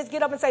 Well, let me just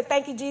get up and say,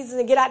 thank you, Jesus,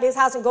 and get out of this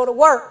house and go to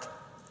work.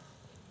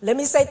 Let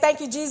me say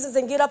thank you, Jesus,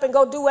 and get up and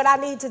go do what I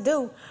need to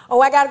do.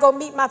 Oh, I got to go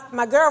meet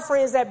my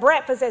girlfriends at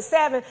breakfast at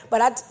 7.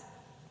 But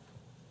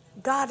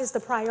God is the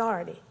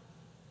priority.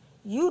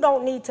 You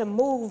don't need to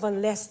move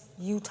unless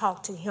you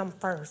talk to him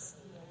first.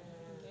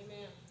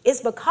 Amen.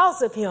 It's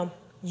because of him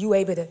you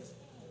able to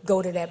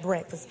go to that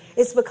breakfast.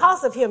 It's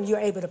because of him you're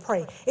able to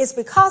pray. It's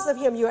because of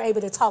him you're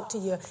able to talk to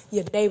your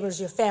neighbors,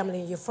 your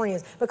family, and your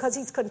friends, because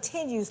he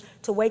continues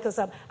to wake us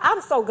up.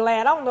 I'm so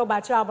glad. I don't know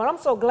about y'all, but I'm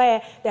so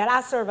glad that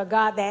I serve a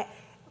God that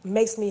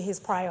makes me his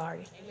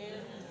priority. Amen.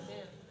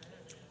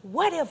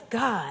 What if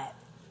God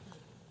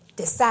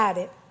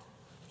decided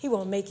he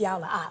won't make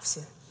y'all an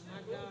option?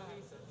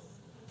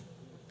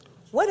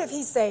 What if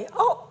he say,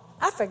 oh,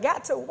 I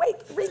forgot to wake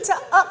Rita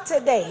up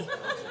today?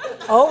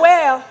 Oh,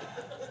 well.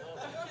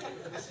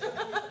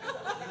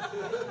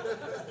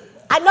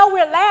 I know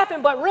we're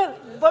laughing, but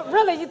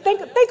really, you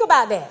think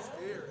about that.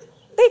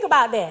 Think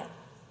about that.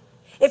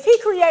 If he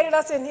created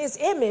us in his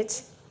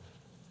image,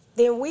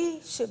 then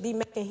we should be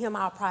making him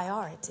our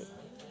priority.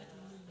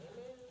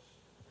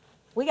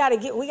 We got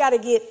to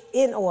get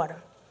in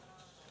order.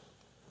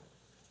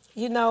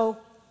 You know,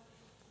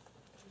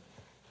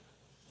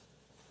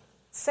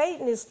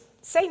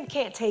 Satan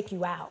can't take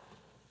you out.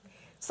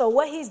 So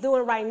what he's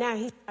doing right now,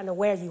 he's trying to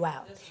wear you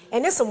out.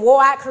 And there's some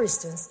wore out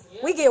Christians.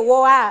 We get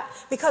wore out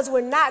because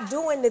we're not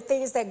doing the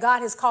things that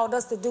God has called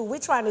us to do. We're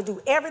trying to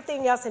do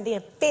everything else and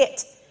then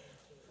fit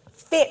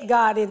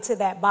God into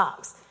that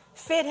box.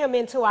 Fit him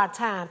into our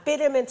time. Fit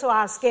him into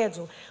our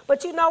schedule.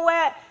 But you know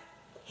what?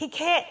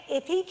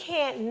 If he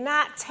can't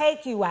not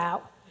take you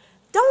out,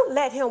 don't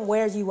let him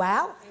wear you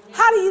out.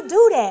 How do you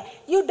do that?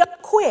 You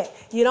don't quit.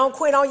 You don't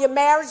quit on your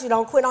marriage. You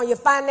don't quit on your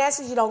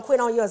finances. You don't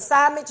quit on your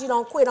assignments. You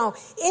don't quit on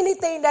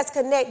anything that's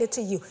connected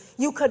to you.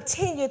 You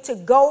continue to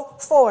go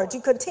forward.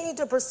 You continue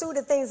to pursue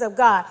the things of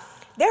God.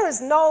 There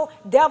is no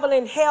devil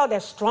in hell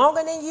that's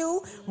stronger than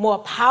you, more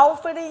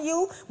powerful than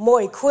you,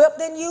 more equipped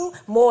than you,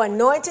 more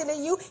anointed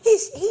than you.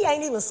 He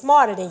ain't even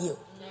smarter than you.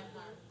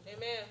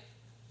 Amen.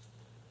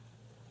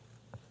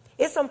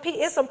 It's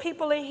some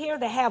people in here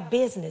that have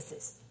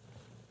businesses.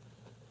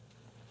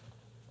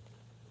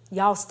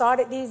 Y'all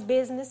started these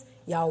businesses.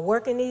 Y'all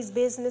working these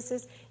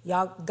businesses.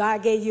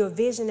 God gave you a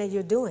vision and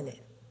you're doing it.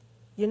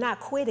 You're not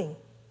quitting.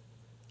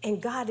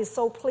 And God is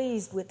so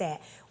pleased with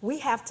that. We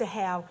have to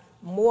have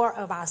more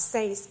of our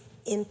saints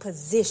in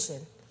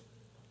position,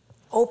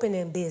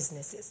 opening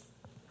businesses,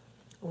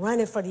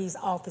 running for these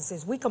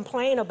offices. We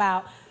complain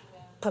about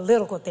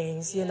political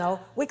things, you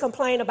know. We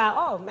complain about,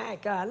 oh, my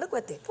God, look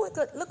what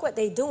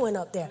they're doing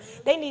up there.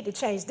 They need to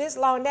change this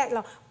law and that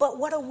law. But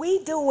what are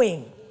we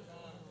doing?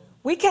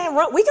 We can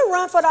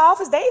run for the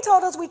office. They ain't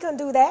told us we couldn't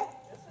do that.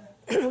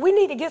 We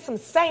need to get some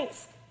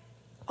saints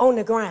on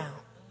the ground.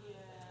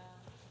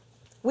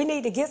 We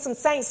need to get some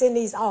saints in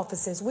these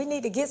offices. We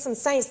need to get some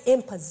saints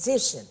in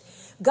position.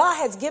 God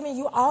has given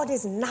you all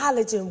this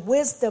knowledge and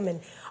wisdom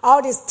and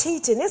all this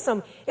teaching. There's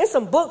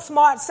some book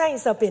smart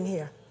saints up in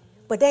here,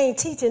 but they ain't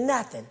teaching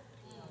nothing.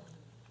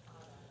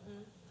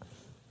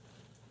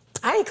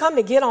 I ain't come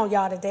to get on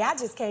y'all today. I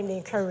just came to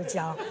encourage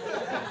y'all.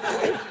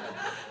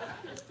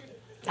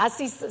 I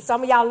see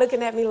some of y'all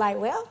looking at me like,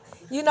 well,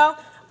 you know,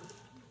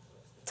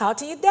 talk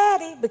to your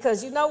daddy,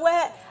 because you know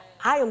what?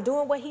 I am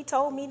doing what he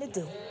told me to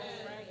do.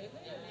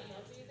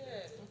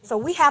 So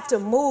we have to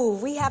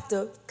move. We have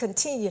to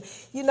continue.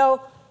 You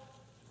know,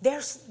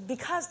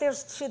 because there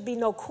should be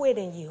no quit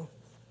in you.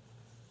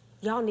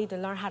 Y'all need to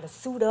learn how to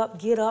suit up,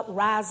 get up,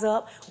 rise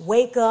up,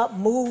 wake up,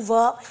 move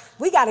up.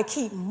 We got to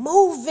keep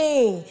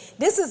moving.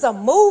 This is a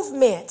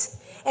movement.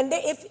 And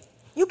if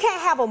you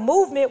can't have a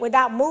movement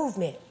without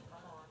movement.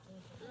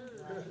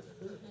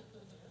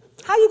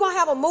 How you going to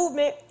have a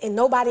movement and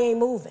nobody ain't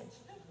moving?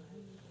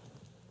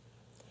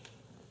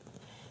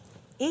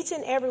 Each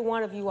and every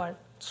one of you are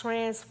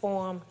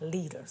transformed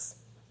leaders.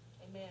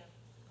 Amen.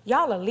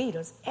 Y'all are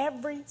leaders.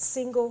 Every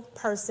single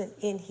person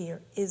in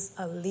here is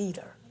a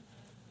leader.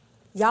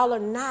 Y'all are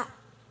not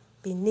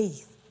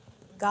beneath.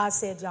 God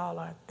said y'all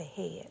are the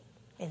head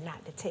and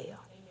not the tail.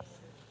 Amen.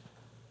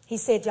 He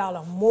said y'all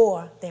are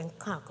more than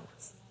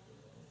conquerors.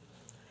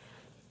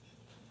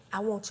 I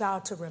want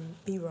y'all to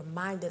be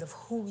reminded of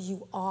who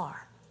you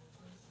are.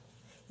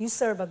 You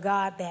serve a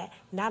God that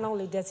not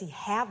only does he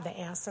have the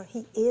answer,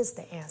 he is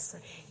the answer.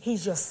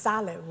 He's your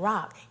solid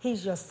rock.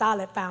 He's your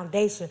solid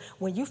foundation.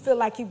 When you feel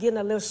like you're getting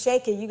a little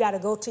shaky, you got to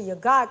go to your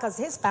God, because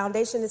his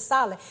foundation is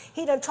solid.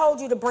 He done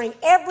told you to bring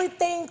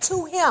everything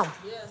to him.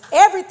 Yes.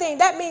 Everything.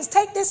 That means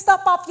take this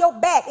stuff off your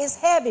back. It's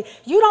heavy.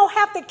 You don't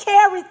have to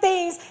carry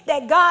things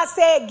that God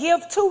said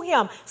give to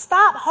him.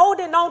 Stop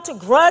holding on to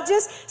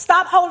grudges.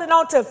 Stop holding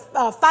on to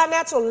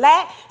financial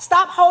lack.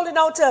 Stop holding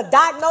on to a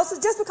diagnosis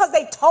just because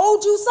they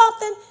told you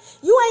something.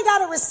 You ain't got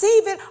to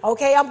receive it.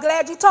 Okay, I'm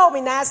glad you told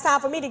me. Now it's time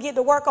for me to get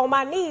to work on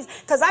my knees,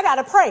 because I got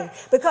to pray,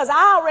 because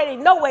I already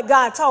know what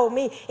God told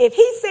me. If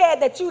he said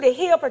that you to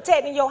heal,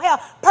 protecting your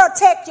health,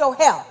 protect your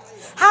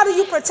health. How do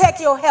you protect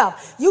your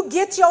health? You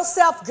get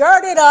yourself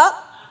girded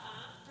up.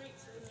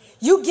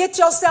 You get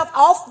yourself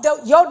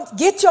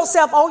get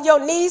yourself on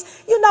your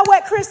knees. You know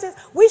what, Christians?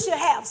 We should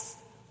have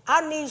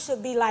Our knees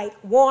should be like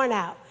worn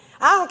out.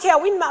 I don't care.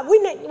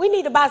 We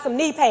need to buy some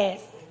knee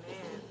pads.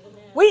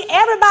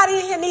 Everybody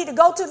in here need to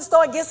go to the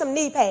store and get some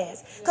knee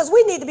pads, because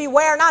we need to be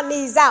wearing our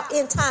knees out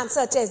in times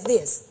such as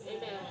this.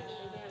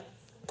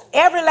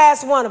 Every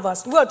last one of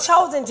us. We're a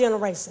chosen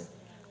generation.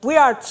 We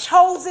are a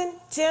chosen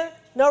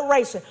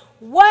generation.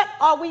 What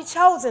are we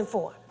chosen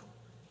for?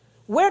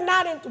 We're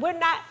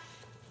not,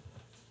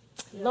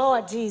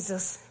 Lord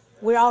Jesus,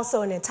 we're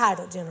also an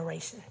entitled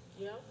generation.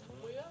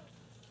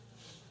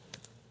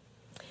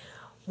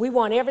 We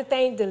want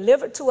everything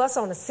delivered to us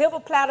on a silver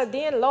platter.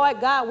 Then, Lord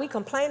God, we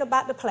complain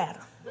about the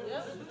platter.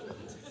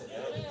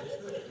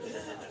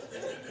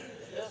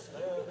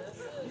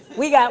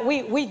 We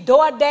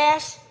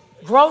DoorDash,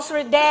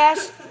 grocery dash,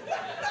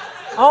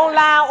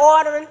 online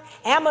ordering.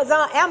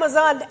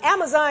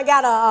 Amazon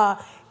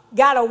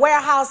got a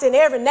warehouse in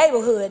every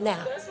neighborhood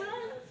now.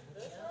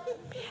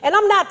 And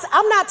I'm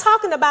not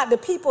talking about the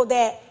people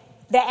that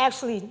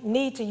actually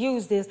need to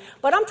use this,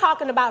 but I'm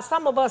talking about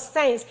some of us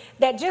saints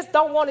that just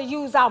don't want to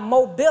use our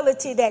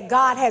mobility that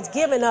God has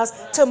given us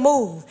to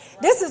move.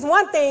 This is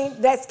one thing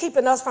that's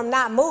keeping us from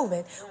not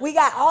moving. We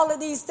got all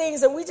of these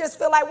things and we just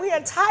feel like we're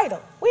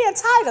entitled. We're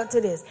entitled to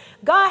this.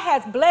 God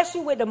has blessed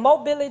you with the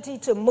mobility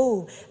to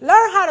move.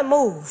 Learn how to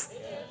move.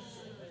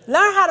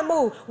 Learn how to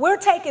move. We're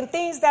taking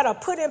things that are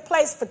put in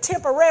place for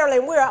temporarily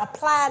and we're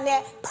applying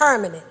that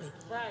permanently.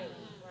 Right.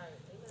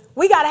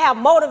 We got to have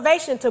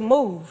motivation to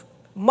move.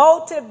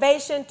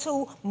 Motivation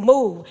to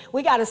move.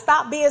 We got to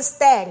stop being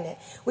stagnant.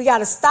 We got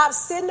to stop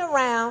sitting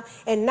around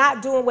and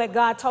not doing what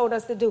God told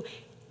us to do.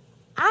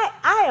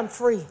 I am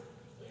free.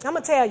 I'm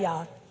going to tell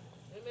y'all.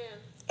 Amen.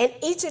 And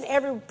each and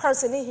every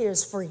person in here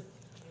is free.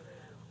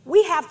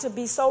 We have to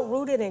be so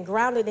rooted and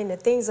grounded in the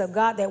things of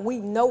God that we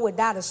know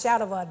without a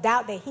shadow of a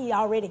doubt that he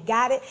already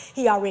got it.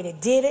 He already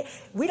did it.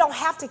 We don't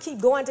have to keep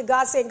going to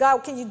God saying, God,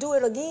 can you do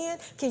it again?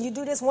 Can you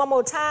do this one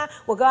more time?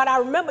 Well, God,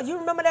 you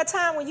remember that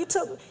time when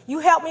you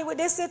helped me with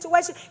this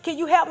situation? Can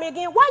you help me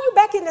again? Why are you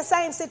back in the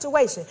same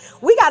situation?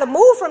 We got to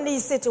move from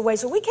these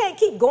situations. We can't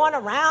keep going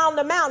around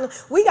the mountain.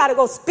 We got to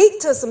go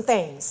speak to some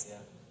things. Yeah.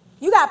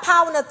 You got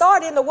power and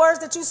authority in the words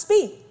that you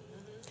speak.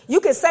 You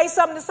can say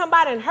something to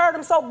somebody and hurt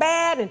them so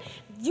bad, and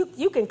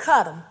you can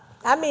cut them.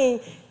 I mean,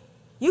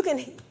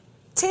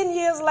 10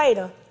 years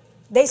later,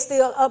 they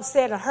still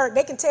upset or hurt.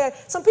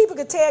 Some people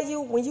can tell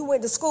you when you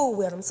went to school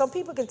with them. Some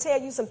people can tell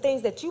you some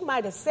things that you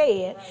might have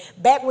said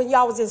back when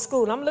y'all was in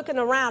school. I'm looking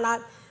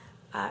around.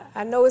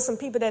 I know it's some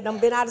people that done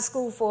been out of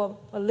school for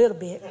a little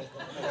bit.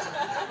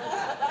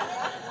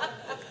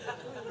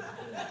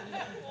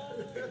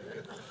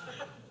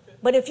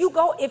 But if you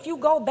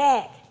go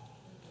back,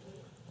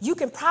 you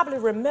can probably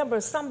remember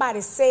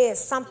somebody said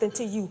something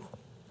to you.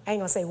 I ain't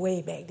going to say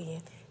way back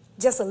then,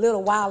 just a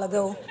little while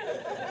ago.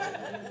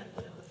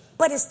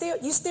 But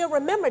you still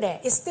remember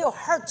that. It still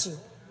hurt you.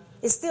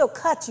 It still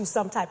cut you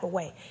some type of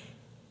way.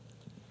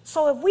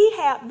 So if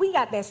we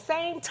got that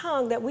same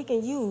tongue that we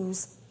can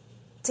use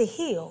to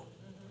heal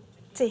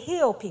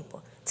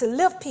people, to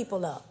lift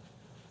people up.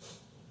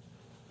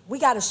 We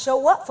got to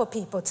show up for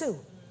people too.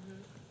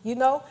 You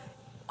know,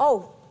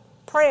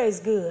 prayer is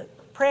good.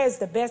 Prayer is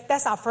the best.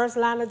 That's our first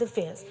line of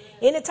defense.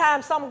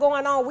 Anytime something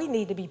going on, we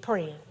need to be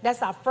praying.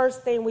 That's our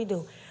first thing we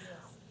do.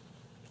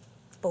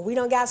 But we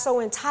done got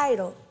so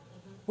entitled,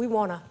 we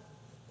want to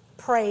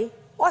pray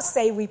or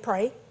say we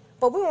pray,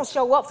 but we won't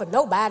show up for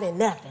nobody and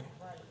nothing.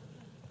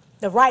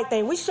 The right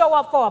thing. We show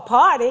up for a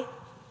party,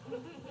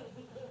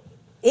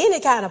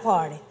 any kind of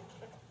party.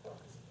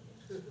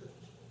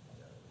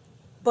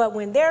 But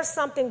when there's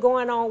something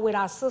going on with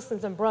our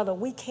sisters and brothers,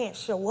 we can't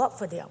show up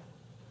for them.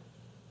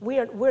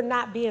 We're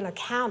not being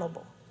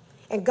accountable.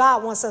 And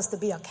God wants us to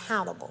be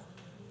accountable.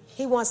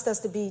 He wants us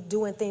to be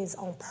doing things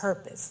on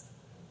purpose.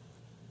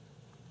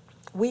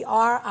 We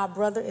are our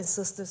brother and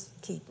sister's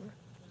keeper.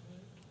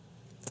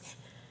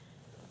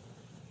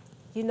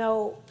 You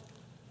know,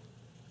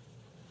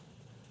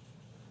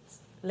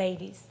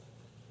 ladies,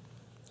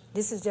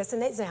 this is just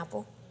an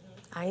example.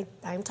 I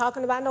ain't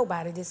talking about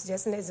nobody. This is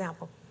just an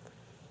example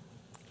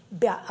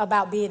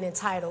about being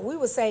entitled. We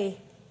would say,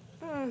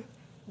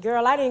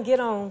 girl, I didn't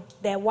get on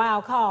that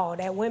wild call,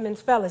 that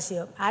women's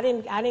fellowship. I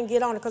didn't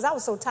get on it because I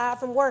was so tired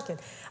from working.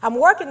 I'm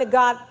working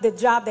the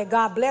job that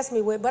God blessed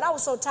me with, but I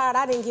was so tired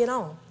I didn't get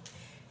on.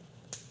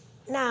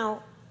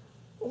 Now,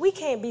 we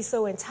can't be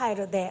so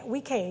entitled that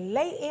we can't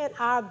lay in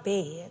our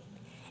bed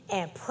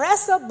and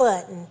press a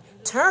button,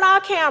 turn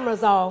our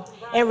cameras off,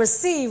 and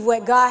receive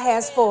what God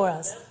has for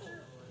us.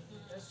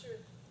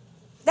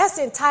 That's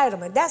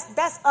entitlement.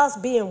 That's us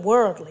being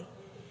worldly.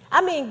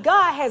 I mean,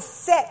 God has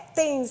set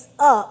things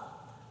up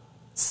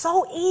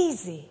so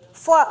easy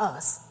for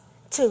us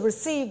to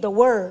receive the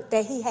word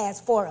that he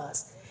has for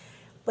us.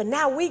 But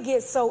now we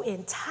get so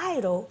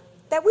entitled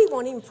that we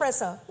won't even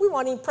press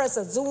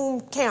a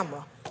Zoom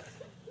camera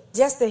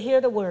just to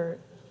hear the word.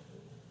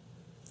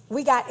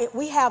 We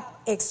have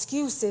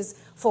excuses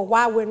for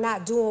why we're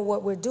not doing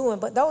what we're doing,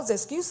 but those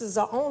excuses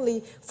are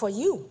only for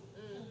you.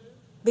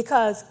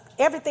 Because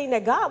everything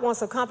that God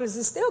wants accomplished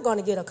is still going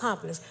to get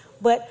accomplished.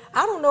 But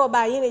I don't know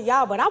about any of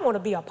y'all, but I want to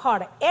be a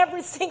part of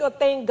every single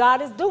thing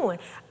God is doing.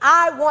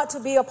 I want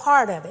to be a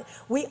part of it.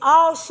 We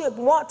all should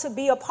want to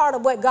be a part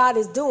of what God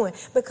is doing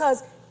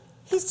because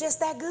he's just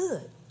that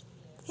good.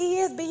 He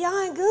is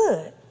beyond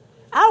good.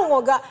 I don't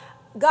want God,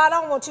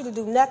 I don't want you to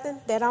do nothing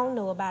that I don't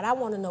know about. I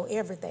want to know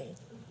everything.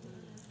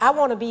 I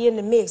want to be in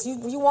the mix.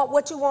 You want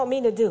what you want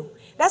me to do.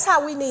 That's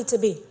how we need to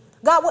be.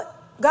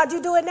 God,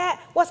 you doing that?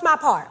 What's my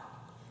part?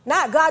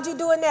 Not, God, you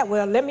doing that?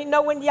 Well, let me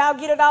know when y'all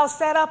get it all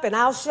set up and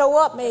I'll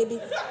show up maybe.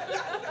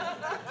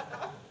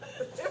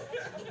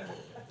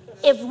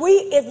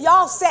 If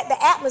y'all set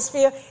the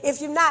atmosphere,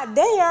 if you're not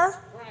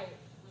there,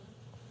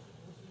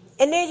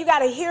 and then you got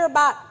to hear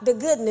about the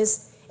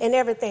goodness and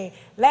everything.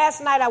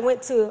 Last night I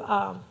went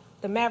to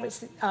the Maverick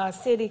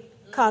City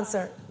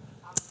concert.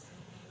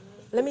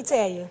 Let me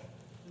tell you,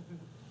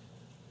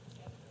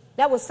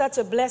 that was such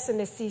a blessing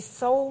to see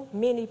so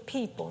many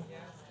people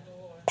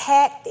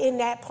packed in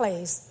that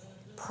place,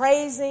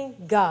 praising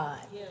God.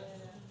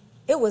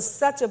 It was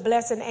such a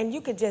blessing, and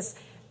you could just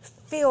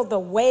feel the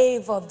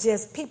wave of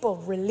just people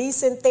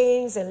releasing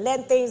things and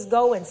letting things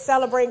go and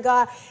celebrating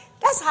God.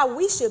 That's how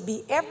we should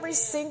be every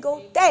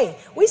single day.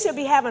 We should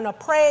be having a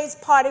praise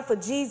party for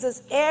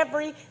Jesus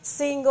every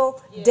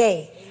single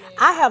day.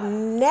 I have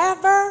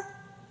never,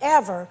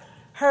 ever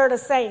heard a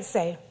saint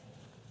say,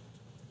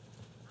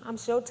 I'm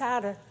so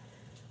tired of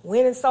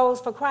winning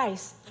souls for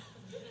Christ.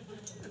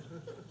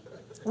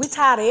 We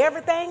tired of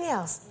everything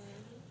else.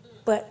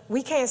 But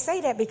we can't say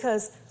that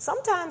because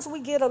sometimes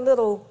we get a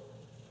little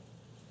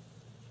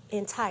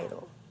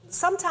entitled.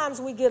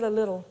 Sometimes we get a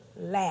little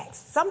lax.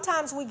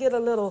 Sometimes we get a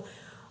little,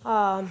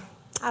 I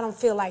don't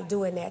feel like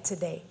doing that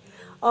today.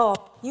 Oh,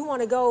 you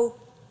want to go,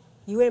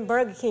 you in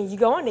Burger King, you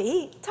going to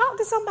eat, talk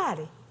to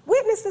somebody.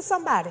 Witness to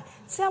somebody.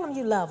 Tell them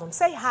you love them.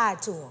 Say hi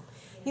to them.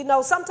 You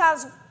know,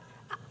 sometimes,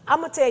 I'm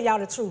going to tell y'all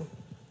the truth.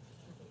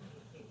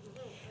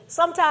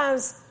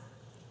 Sometimes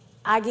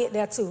I get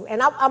there too. And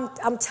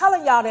I'm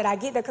telling y'all that I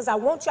get there because I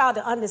want y'all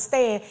to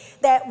understand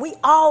that we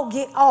all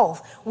get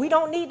off. We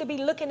don't need to be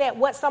looking at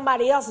what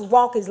somebody else's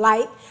walk is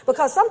like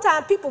because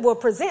sometimes people will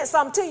present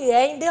something to you, it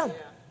ain't them. Yeah,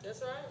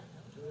 that's right.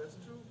 That's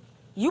true.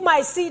 You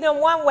might see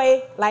them one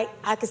way, like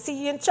I could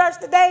see you in church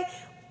today,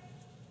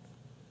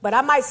 but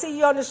I might see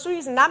you on the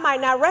streets and I might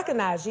not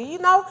recognize you, you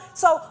know?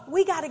 So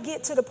we got to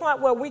get to the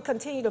point where we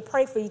continue to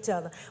pray for each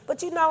other.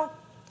 But you know,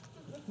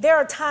 there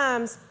are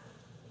times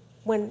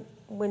when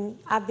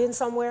I've been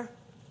somewhere,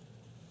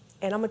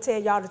 and I'm going to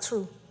tell y'all the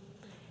truth,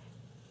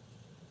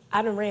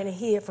 I done ran and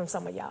hid from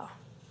some of y'all.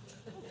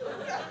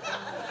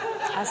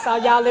 I saw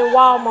y'all in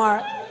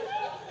Walmart.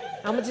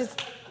 I'm going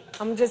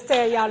to just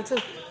tell y'all the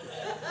truth.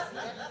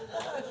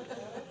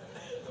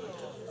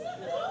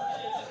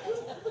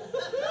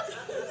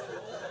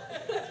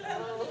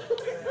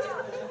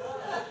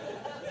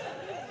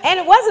 And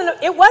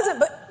it wasn't,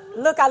 but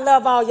look, I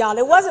love all y'all.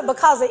 It wasn't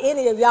because of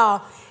any of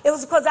y'all. It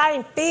was because I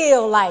didn't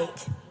feel like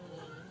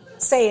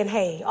saying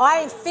hey. Or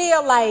I didn't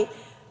feel like,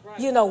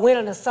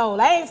 winning a soul.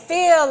 I didn't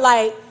feel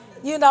like,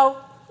 you know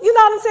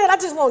what I'm saying? I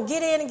just want to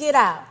get in and get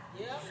out.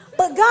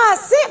 But God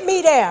sent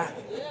me there.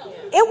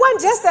 It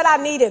wasn't just that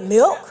I needed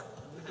milk.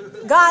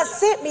 God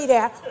sent me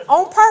there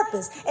on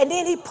purpose. And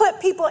then he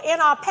put people in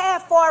our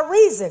path for a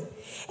reason.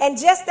 And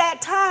just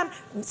that time,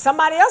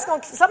 somebody else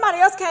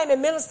came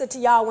and ministered to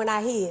y'all when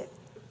I hid.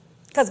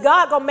 Because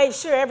God going to make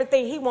sure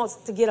everything he wants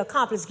to get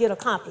accomplished.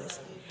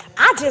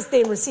 I just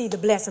didn't receive the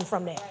blessing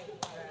from that.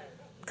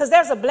 Because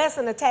there's a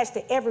blessing attached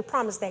to every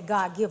promise that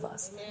God give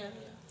us.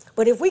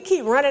 But if we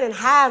keep running and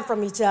hiding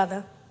from each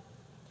other,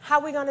 how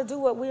are we going to do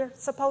what we're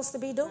supposed to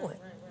be doing?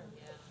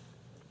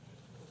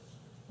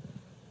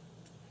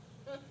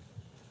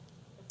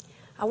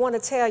 I want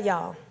to tell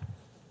y'all,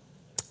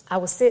 I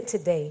was sent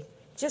today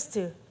just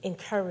to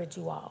encourage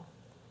you all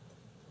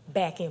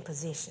back in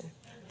position.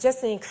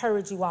 Just to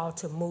encourage you all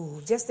to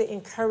move. Just to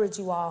encourage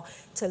you all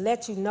to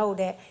let you know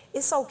that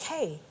it's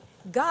okay.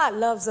 God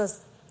loves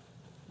us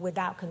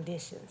without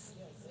conditions.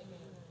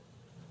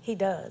 He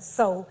does.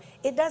 So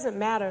it doesn't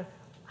matter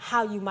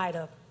how you might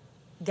have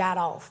got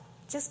off.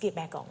 Just get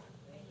back on.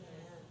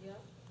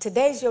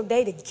 Today's your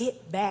day to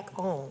get back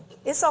on.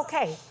 It's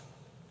okay.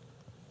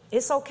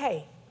 It's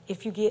okay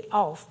if you get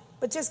off,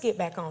 but just get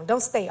back on.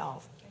 Don't stay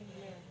off.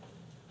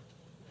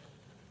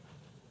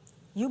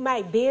 You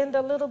might bend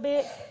a little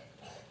bit,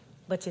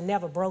 but you're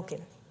never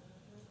broken.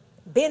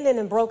 Bending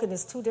and broken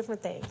is two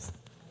different things.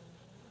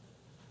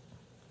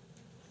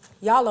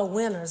 Y'all are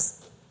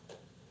winners.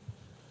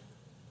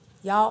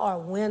 Y'all are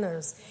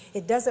winners.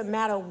 It doesn't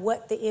matter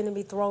what the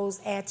enemy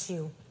throws at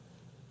you,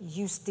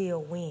 you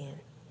still win.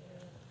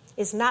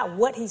 It's not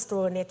what he's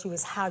throwing at you,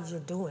 it's how you're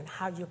doing,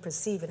 how you're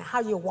perceiving,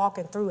 how you're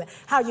walking through it,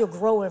 how you're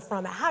growing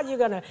from it, how you're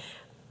going to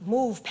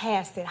move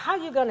past it? How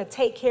are you going to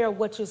take care of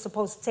what you're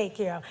supposed to take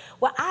care of?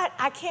 Well,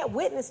 I can't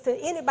witness to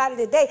anybody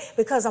today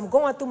because I'm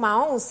going through my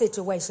own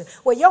situation.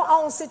 Well, your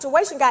own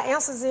situation got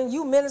answers in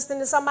you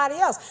ministering to somebody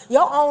else.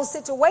 Your own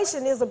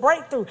situation is a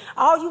breakthrough.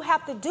 All you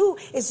have to do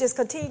is just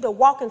continue to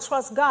walk and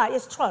trust God.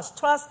 It's trust.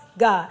 Trust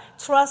God.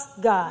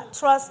 Trust God.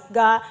 Trust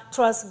God.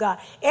 Trust God.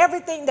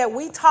 Everything that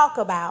we talk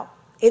about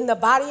in the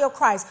body of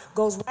Christ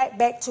goes right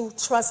back to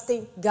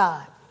trusting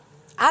God.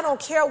 I don't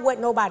care what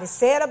nobody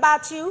said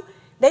about you.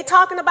 They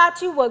talking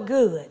about you, well,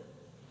 good.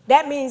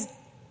 That means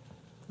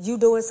you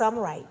doing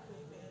something right.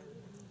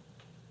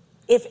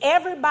 If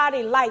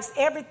everybody likes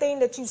everything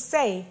that you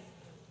say,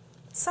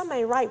 something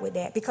ain't right with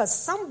that, because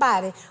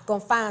somebody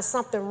going to find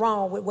something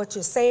wrong with what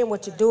you're saying,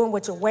 what you're doing,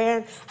 what you're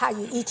wearing, how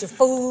you eat your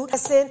food,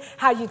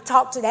 how you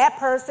talk to that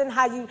person,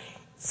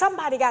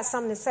 somebody got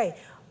something to say.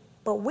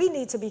 But we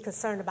need to be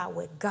concerned about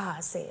what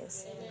God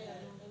says.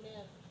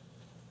 Amen.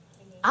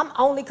 I'm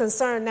only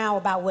concerned now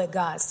about what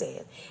God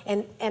said.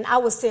 And I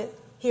was sent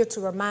here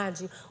to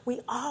remind you,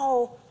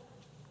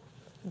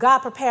 God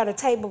prepared a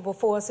table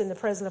before us in the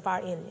presence of our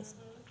enemies.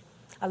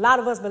 A lot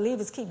of us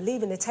believers keep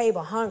leaving the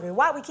table hungry.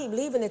 Why we keep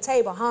leaving the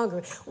table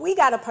hungry? We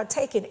got to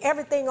partake in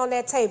everything on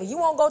that table. You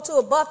won't go to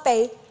a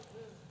buffet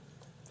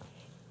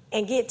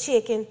and get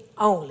chicken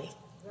only.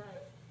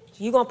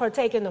 You're going to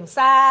partake in them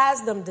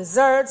sides, them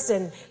desserts,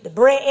 and the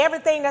bread,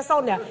 everything that's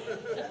on there.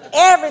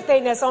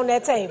 Everything that's on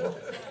that table.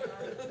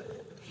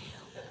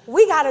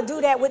 We got to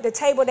do that with the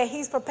table that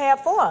he's prepared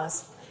for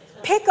us.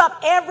 Pick up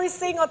every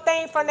single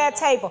thing from that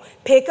table.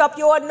 Pick up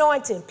your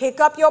anointing. Pick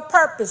up your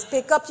purpose.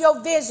 Pick up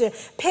your vision.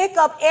 Pick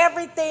up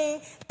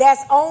everything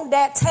that's on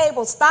that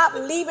table. Stop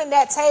leaving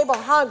that table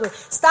hungry.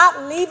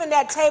 Stop leaving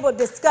that table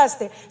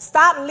disgusted.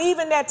 Stop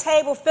leaving that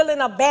table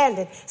feeling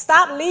abandoned.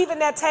 Stop leaving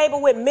that table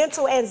with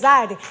mental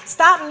anxiety.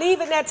 Stop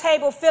leaving that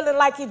table feeling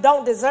like you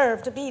don't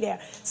deserve to be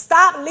there.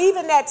 Stop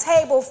leaving that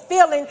table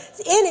feeling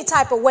any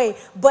type of way,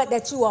 but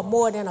that you are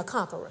more than a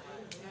conqueror.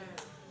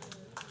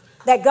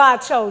 That God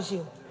chose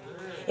you.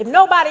 If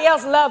nobody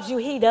else loves you,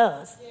 he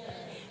does.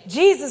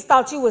 Jesus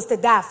thought you was to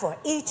die for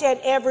each and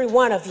every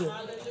one of you.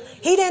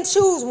 He didn't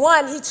choose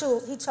one, he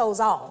chose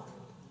all.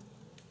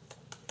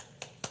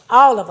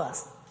 All of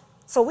us.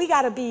 So we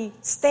got to be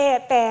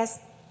steadfast,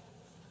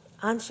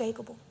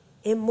 unshakable,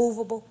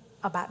 immovable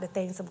about the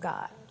things of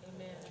God.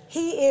 Amen.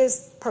 He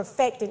is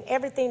perfecting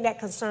everything that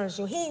concerns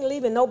you. He ain't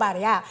leaving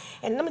nobody out.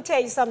 And let me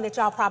tell you something that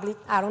y'all probably,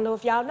 I don't know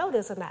if y'all know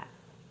this or not.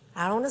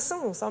 I don't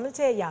assume, so I'm going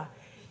to tell y'all.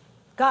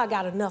 God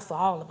got enough for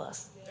all of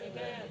us.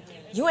 Amen.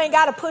 You ain't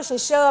got to push and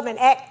shove and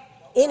act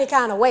any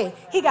kind of way.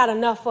 He got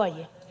enough for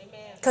you.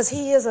 Because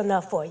he is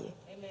enough for you.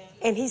 Amen.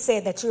 And he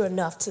said that you're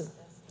enough too.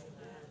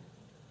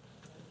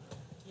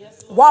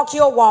 Yes, walk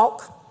your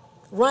walk.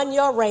 Run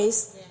your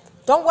race. Yeah.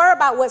 Don't worry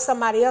about what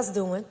somebody else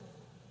doing,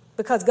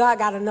 because God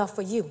got enough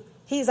for you.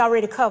 He's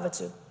already covered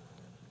you.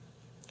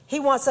 He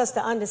wants us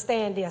to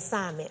understand the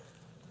assignment.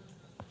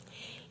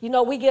 You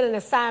know, we get an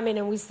assignment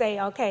and we say,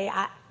 okay,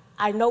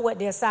 I know what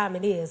the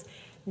assignment is.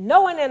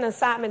 Knowing an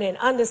assignment and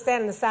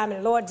understanding an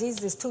assignment, Lord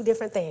Jesus, is two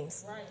different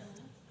things. Right.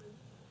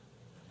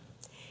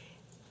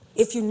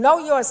 If you know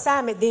your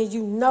assignment, then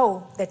you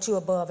know that you're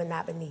above and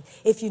not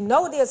beneath. If you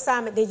know the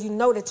assignment, then you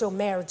know that your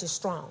marriage is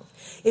strong.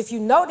 If you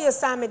know the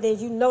assignment, then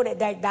you know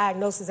that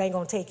diagnosis ain't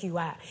going to take you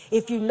out.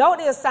 If you know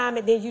the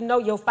assignment, then you know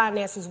your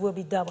finances will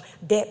be double.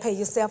 Debt, pay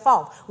yourself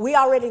off. We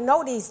already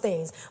know these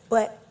things,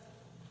 but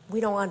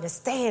we don't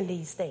understand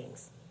these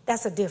things.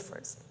 That's a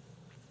difference.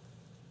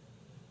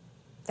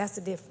 That's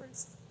the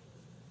difference.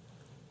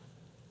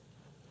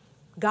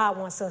 God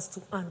wants us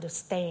to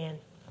understand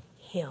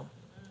him.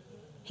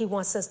 He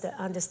wants us to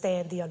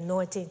understand the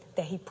anointing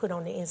that he put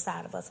on the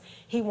inside of us.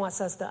 He wants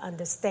us to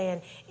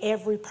understand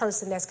every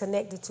person that's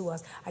connected to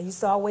us. I used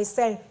to always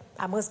say,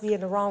 I must be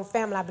in the wrong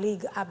family.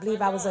 I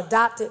believe I was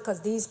adopted, because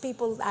these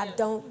people I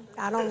don't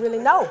really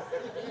know.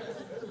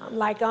 I'm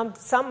like,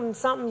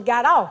 something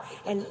got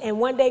off. And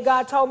one day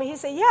God told me, he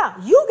said,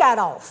 yeah, you got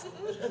off.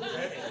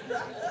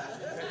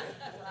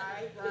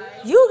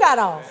 You got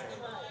off.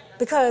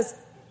 Because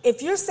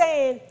if you're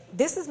saying,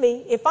 this is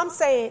me, if I'm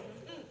saying,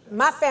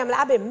 my family,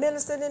 I've been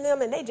ministering to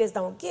them and they just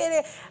don't get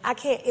it.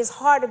 It's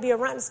hard to be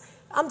around.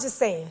 I'm just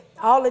saying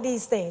all of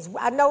these things.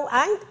 I know,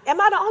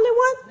 am I the only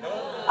one?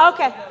 No.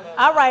 Okay.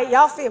 All right.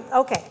 Y'all feel,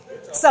 okay.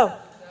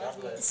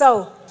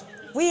 So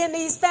we in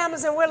these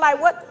families and we're like,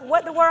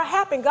 what the world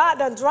happened? God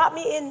done dropped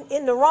me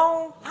in the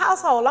wrong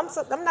household.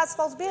 I'm not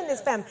supposed to be in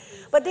this family.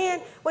 But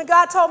then when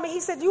God told me, he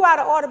said, you out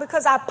of order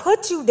because I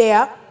put you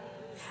there.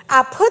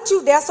 I put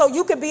you there so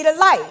you can be the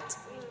light.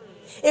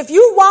 If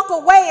you walk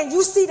away and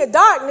you see the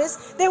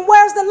darkness, then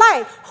where's the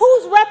light?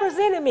 Who's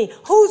representing me?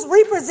 Who's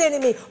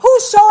representing me?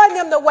 Who's showing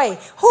them the way?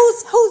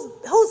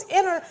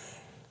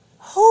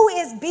 Who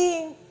is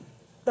being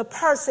the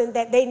person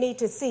that they need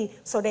to see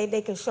so that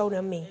they can show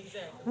them me?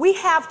 Exactly. We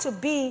have to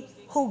be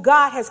who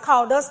God has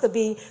called us to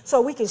be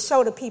so we can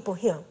show the people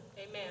him.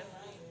 Amen.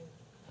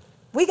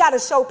 We got to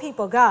show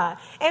people God.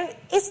 And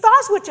it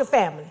starts with your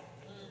family.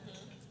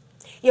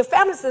 Your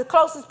family's the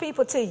closest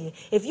people to you.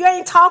 If you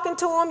ain't talking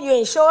to them, you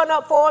ain't showing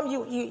up for them,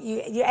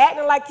 you're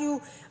acting like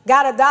you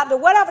got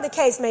adopted, whatever the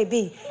case may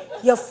be.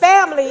 Your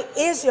family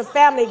is your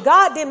family.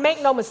 God didn't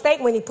make no mistake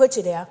when he put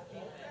you there.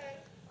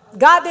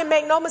 God didn't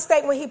make no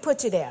mistake when he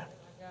put you there.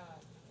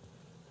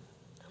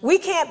 We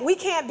can't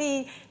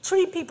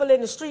treat people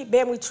in the street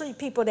better than we treat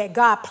people that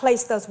God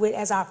placed us with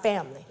as our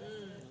family.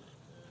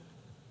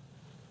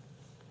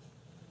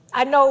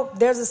 I know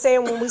there's a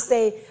saying when we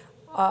say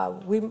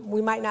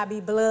we might not be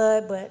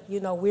blood, but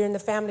we're in the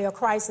family of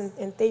Christ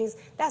and things.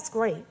 That's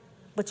great,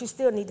 but you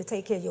still need to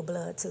take care of your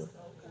blood too.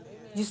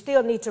 You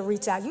still need to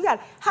reach out.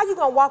 How you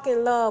gonna walk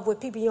in love with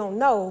people you don't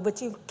know,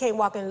 but you can't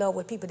walk in love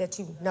with people that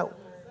you know?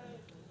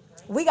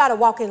 We got to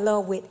walk in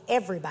love with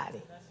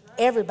everybody.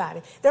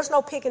 Everybody. There's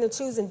no picking and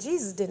choosing.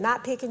 Jesus did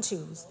not pick and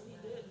choose.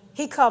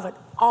 He covered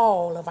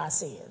all of our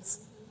sins.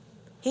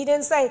 He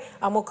didn't say,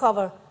 I'm going to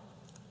cover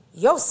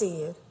your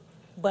sin,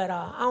 but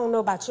I don't know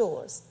about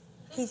yours.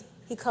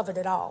 He covered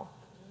it all.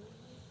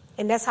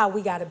 And that's how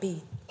we got to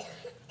be.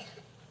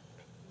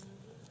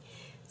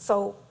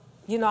 So,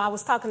 I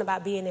was talking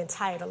about being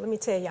entitled. Let me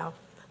tell y'all.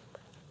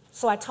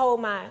 So I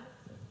told my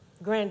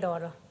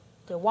granddaughter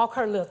to walk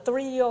her little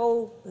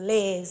 3-year-old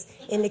legs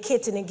in the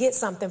kitchen and get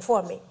something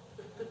for me.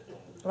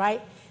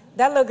 Right?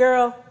 That little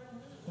girl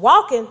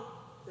walking,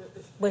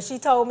 but she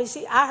told me,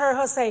 I heard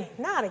her say,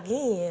 not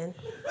again.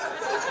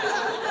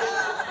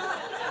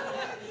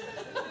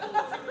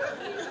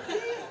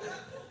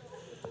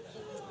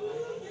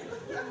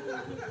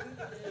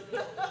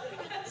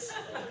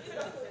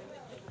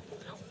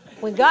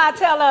 When God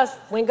tell us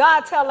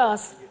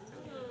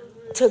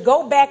to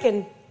go back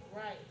and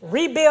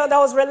rebuild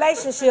those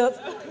relationships,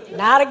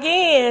 not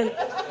again.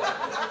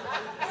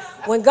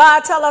 When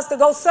God tell us to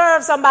go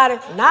serve somebody,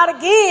 not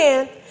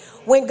again.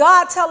 When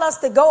God tell us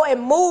to go and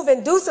move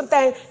and do some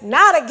things,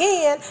 not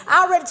again.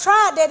 I already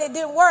tried that, it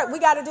didn't work. We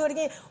got to do it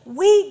again.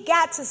 We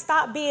got to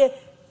stop being,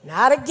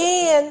 not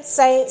again,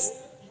 saints.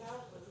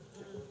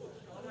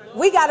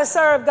 We got to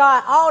serve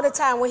God all the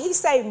time. When he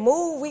say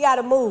move, we got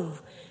to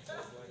move.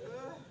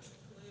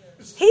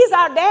 He's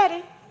our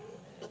daddy.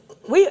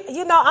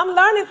 I'm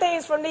learning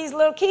things from these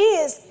little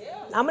kids.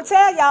 I'm going to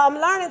tell y'all, I'm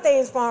learning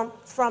things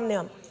from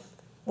them.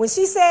 When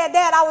she said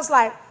that, I was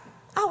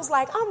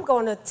like, I'm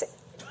going to.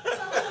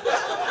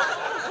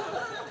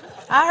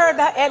 I heard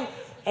that,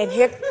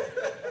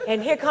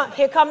 and here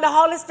come the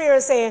Holy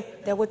Spirit saying,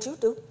 that's what you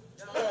do.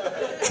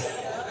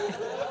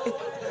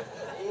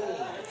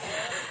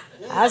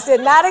 I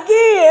said, not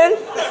again.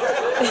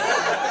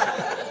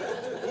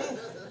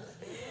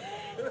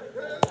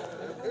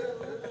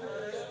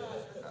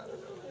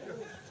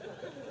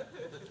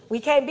 We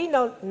can't be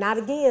not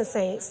again,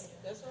 saints.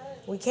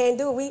 We can't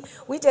do it.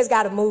 We just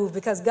got to move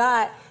because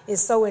God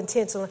is so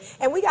intentional.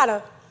 And we got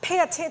to pay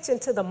attention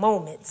to the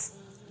moments.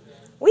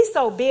 We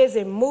so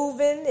busy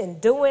moving and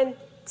doing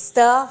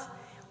stuff.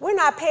 We're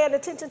not paying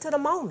attention to the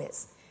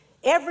moments.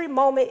 Every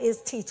moment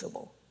is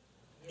teachable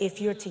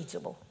if you're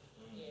teachable.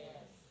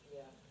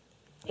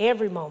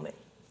 Every moment.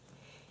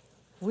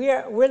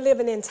 We're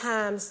living in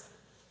times,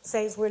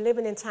 saints, we're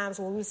living in times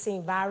where we've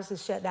seen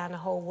viruses shut down the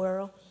whole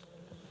world.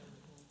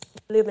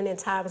 We're living in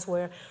times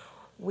where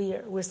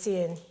we're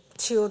seeing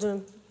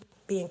children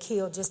being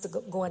killed just to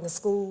going to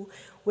school.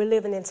 We're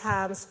living in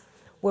times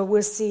where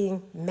we're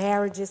seeing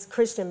marriages,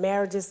 Christian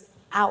marriages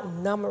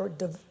outnumber,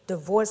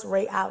 divorce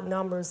rate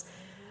outnumbers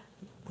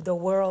the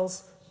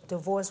world's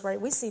divorce rate.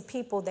 We see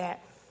people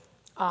that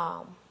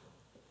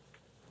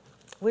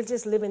we're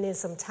just living in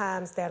some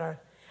times that are,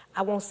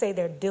 I won't say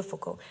they're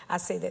difficult. I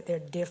say that they're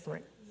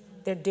different.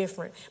 They're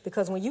different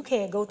because when you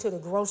can't go to the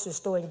grocery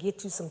store and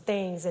get you some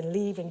things and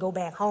leave and go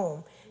back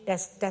home,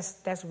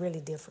 that's really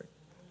different.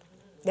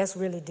 That's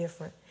really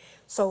different.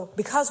 So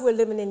because we're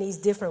living in these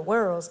different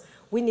worlds,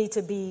 we need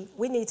to be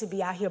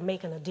out here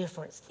making a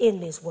difference in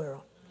this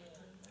world.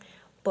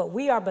 But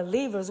we are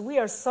believers. We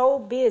are so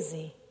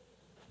busy.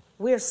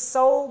 We're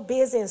so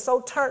busy and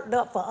so turned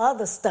up for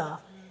other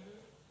stuff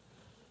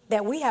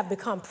that we have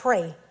become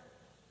prey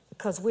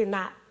because we're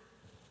not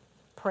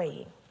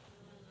praying.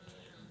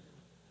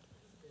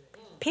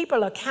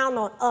 People are counting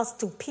on us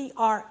to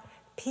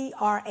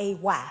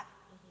P-R-A-Y,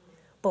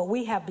 but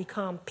we have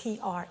become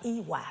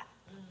P-R-E-Y.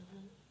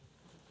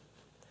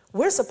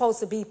 We're supposed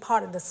to be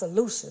part of the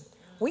solution.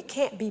 We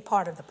can't be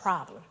part of the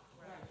problem.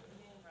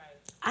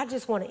 I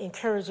just want to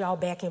encourage y'all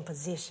back in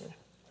position.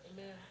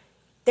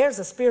 There's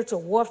a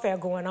spiritual warfare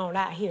going on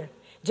out here.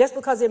 Just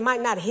because it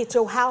might not hit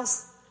your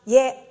house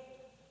yet,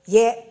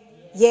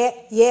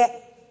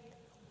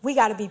 we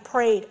got to be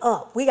prayed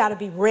up. We got to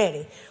be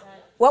ready.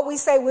 What we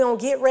say we don't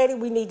get ready,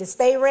 we need to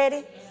stay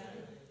ready.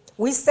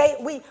 We say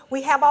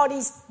we have all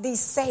these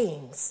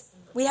sayings.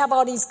 We have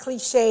all these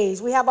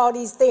cliches. We have all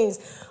these things.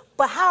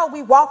 But how are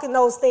we walking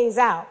those things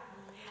out?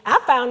 I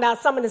found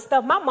out some of the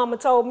stuff my mama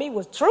told me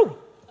was true.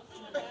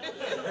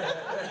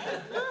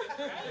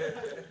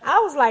 I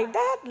was like,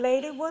 that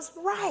lady was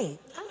right.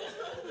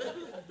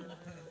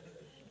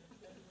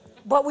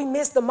 But we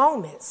miss the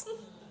moments.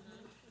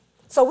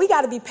 So we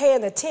got to be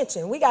paying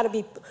attention. We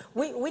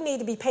need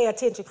to be paying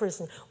attention,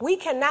 Christians. We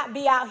cannot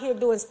be out here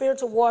doing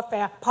spiritual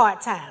warfare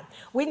part-time.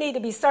 We need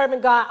to be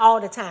serving God all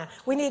the time.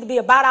 We need to be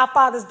about our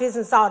Father's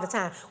business all the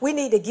time. We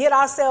need to get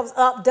ourselves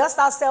up, dust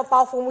ourselves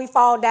off when we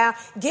fall down,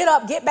 get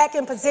up, get back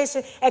in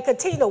position, and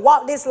continue to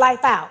walk this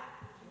life out.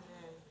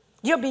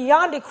 You're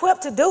beyond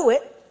equipped to do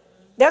it.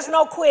 There's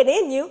no quit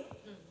in you.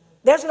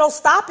 There's no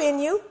stop in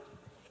you.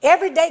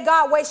 Every day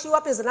God wakes you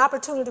up is an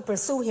opportunity to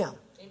pursue him.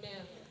 Amen.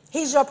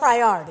 He's your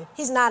priority.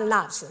 He's not an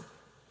option.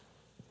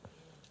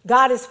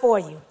 God is for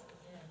you.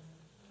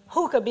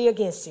 Who could be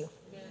against you?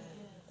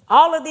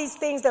 All of these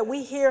things that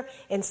we hear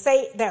and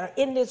say that are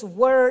in this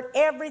word,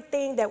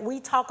 everything that we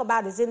talk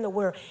about is in the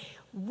word.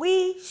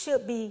 We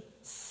should be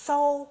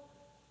so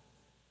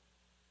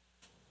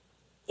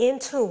in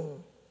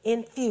tune,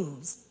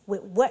 infused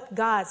with what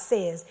God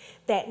says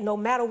that no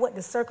matter what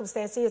the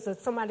circumstance is, or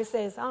somebody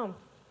says,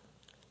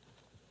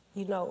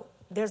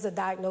 there's a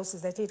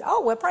diagnosis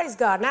that praise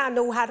God. Now I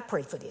know how to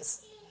pray for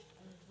this.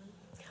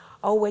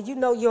 Oh, well,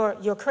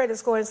 your credit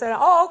score and say,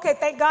 okay,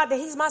 thank God that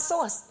he's my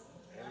source.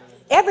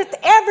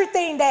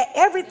 Everything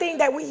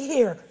that we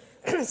hear,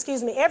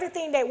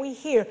 everything that we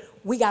hear,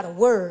 we got a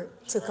word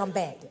to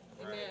combat it.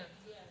 Amen.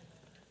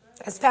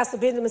 As Pastor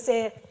Benjamin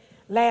said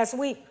last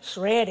week,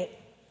 shred it,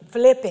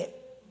 flip it.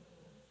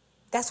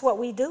 That's what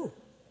we do.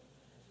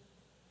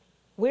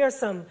 We're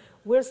some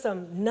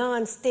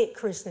non-stick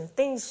Christians.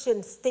 Things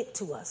shouldn't stick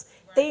to us.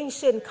 Things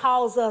shouldn't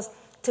cause us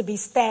to be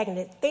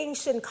stagnant.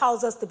 Things shouldn't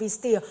cause us to be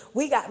still.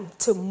 We got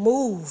to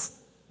move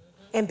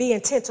and be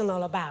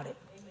intentional about it.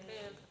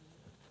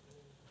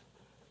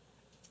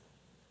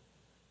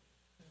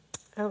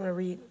 I'm going to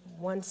read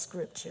one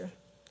scripture.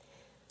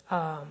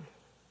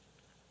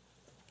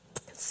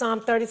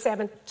 Psalm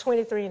 37,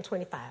 23 and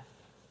 25.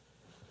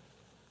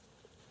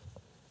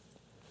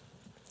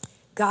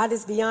 God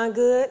is beyond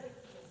good.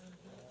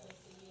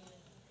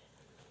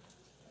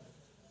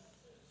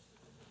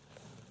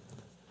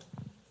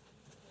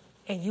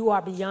 And you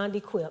are beyond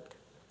equipped.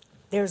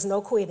 There's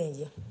no quit in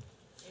you.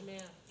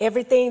 Amen.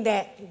 Everything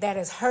that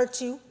has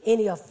hurt you,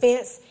 any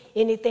offense,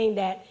 anything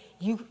that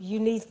you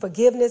need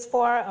forgiveness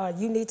for, or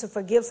you need to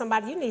forgive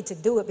somebody, you need to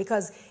do it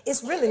because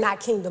it's really not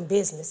kingdom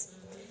business.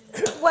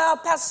 Well,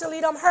 Pastor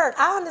Shalita, I'm hurt.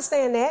 I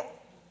understand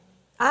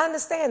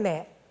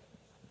that.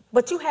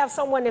 But you have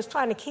someone that's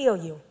trying to kill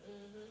you.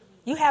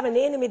 You have an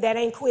enemy that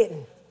ain't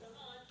quitting.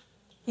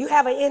 You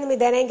have an enemy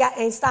that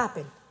ain't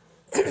stopping.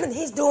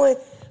 He's doing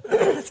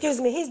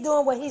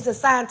what he's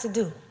assigned to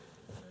do.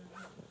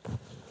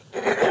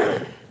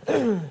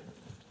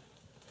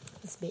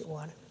 It's big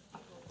water.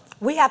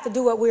 We have to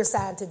do what we're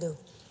assigned to do.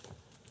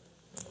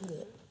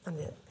 I'm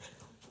good.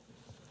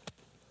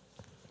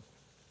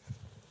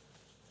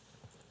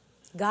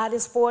 God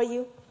is for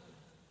you.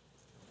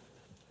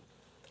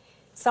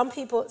 Some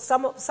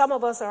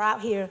of us are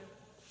out here.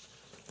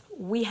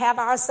 We have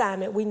our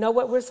assignment. We know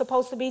what we're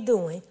supposed to be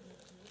doing.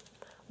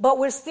 But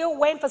we're still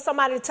waiting for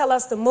somebody to tell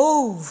us to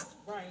move.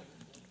 Right.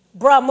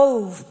 Bruh,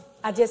 move.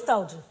 I just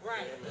told you.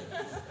 Right.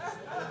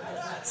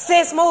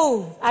 Sis,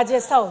 move. I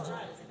just told you.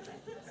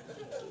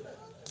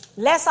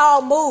 Let's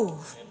all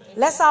move.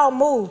 Let's all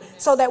move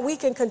so that we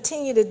can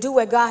continue to do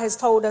what God has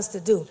told us to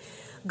do.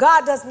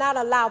 God does not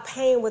allow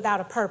pain without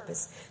a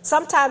purpose.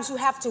 Sometimes you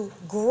have to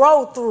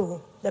grow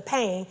through the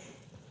pain,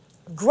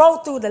 grow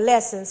through the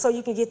lesson so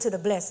you can get to the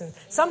blessing.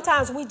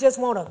 Sometimes we just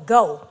want to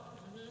go.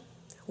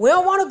 We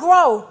don't want to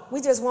grow. We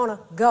just want to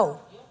go.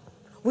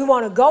 We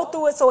want to go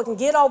through it so we can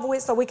get over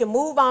with, so we can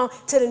move on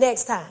to the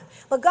next time.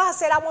 But God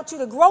said, I want you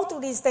to grow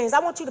through these things. I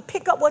want you to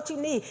pick up what you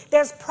need.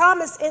 There's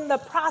promise in the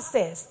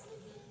process.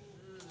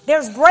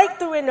 There's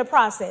breakthrough in the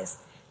process.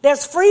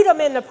 There's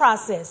freedom in the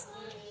process.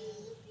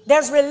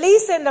 There's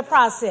release in the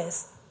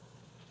process.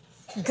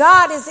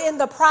 God is in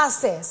the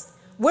process.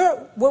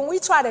 When we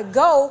try to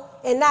go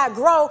and not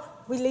grow,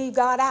 we leave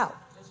God out.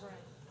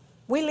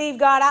 We leave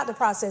God out the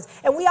process.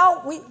 And we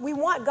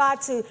want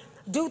God to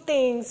do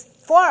things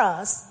for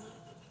us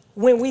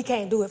when we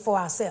can't do it for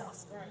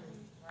ourselves.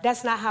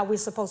 That's not how we're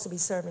supposed to be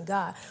serving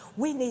God.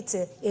 We need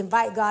to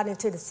invite God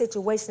into the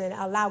situation and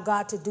allow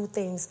God to do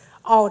things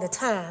all the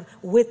time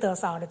with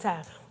us all the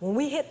time. When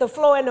we hit the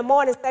floor in the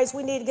morning space,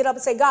 we need to get up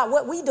and say, God,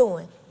 what we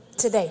doing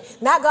today?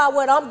 Not God,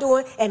 what I'm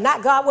doing, and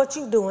not God, what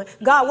you doing.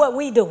 God, what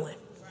we doing?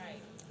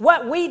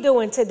 What we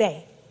doing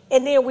today?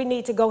 And then we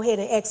need to go ahead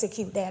and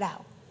execute that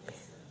out.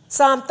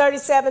 Psalm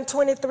 37,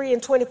 23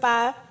 and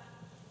 25,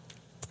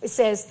 it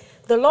says,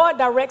 the Lord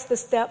directs the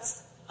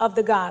steps of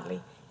the godly.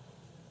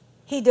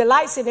 He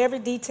delights in every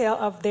detail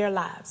of their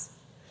lives.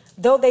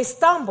 Though they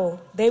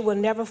stumble, they will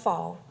never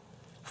fall,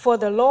 for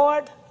the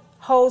Lord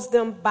holds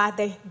them by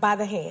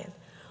the hand.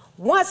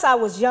 Once I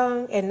was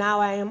young, and now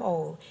I am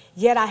old,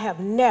 yet I have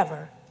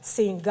never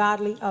seen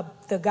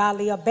the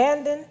godly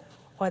abandoned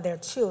or their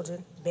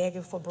children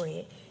begging for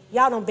bread.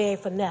 Y'all don't beg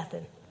for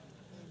nothing.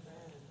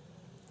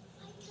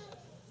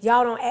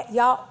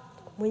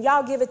 When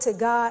y'all give it to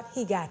God,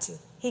 he got you.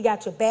 He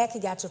got your back, he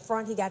got your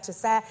front, he got your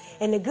side.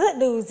 And the good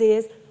news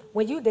is,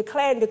 when you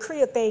declare and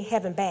decree a thing,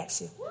 heaven backs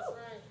you.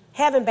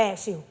 Heaven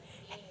backs you.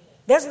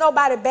 There's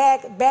nobody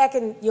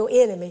backing your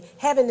enemy.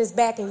 Heaven is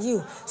backing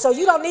you. So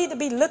you don't need to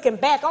be looking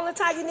back. Only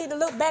time you need to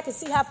look back and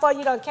see how far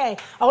you done came.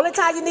 Only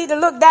time you need to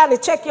look down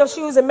and check your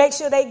shoes and make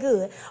sure they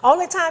good.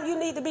 Only time you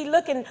need to be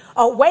looking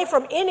away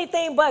from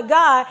anything but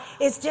God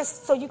is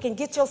just so you can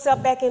get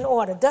yourself back in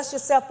order. Dust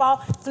yourself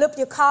off, flip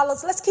your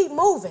collars. Let's keep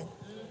moving.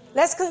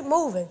 Let's keep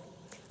moving.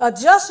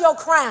 Adjust your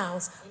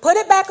crowns. Put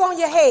it back on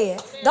your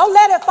head. Don't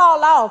let it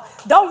fall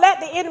off. Don't let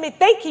the enemy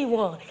think he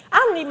won. I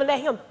don't even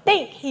let him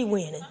think he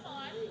winning.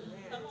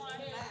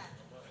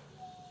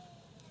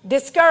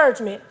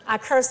 Discouragement, I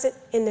curse it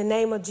in the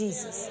name of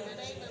Jesus.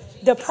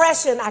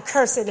 Depression, I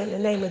curse it in the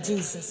name of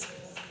Jesus.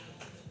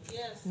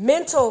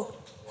 Mental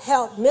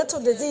health,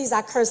 mental disease,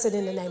 I curse it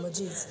in the name of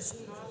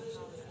Jesus.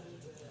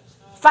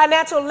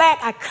 Financial lack,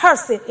 I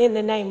curse it in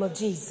the name of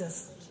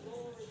Jesus.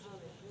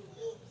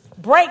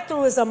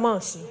 Breakthrough is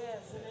amongst you.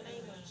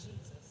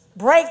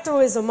 Breakthrough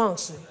is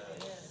amongst you.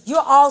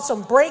 You're all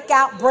some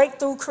breakout,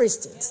 breakthrough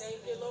Christians.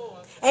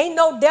 Ain't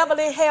no devil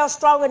in hell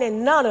stronger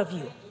than none of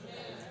you.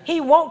 He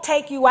won't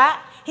take you out.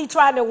 He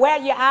trying to wear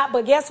you out,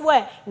 but guess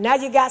what? Now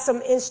you got some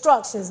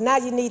instructions. Now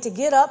you need to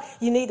get up.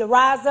 You need to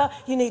rise up.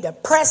 You need to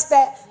press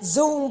that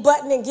Zoom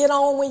button and get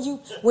on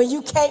when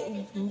you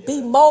can't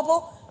be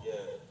mobile.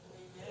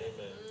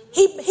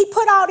 He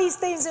put all these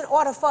things in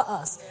order for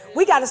us.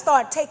 We got to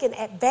start taking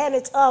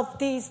advantage of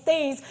these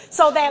things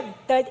so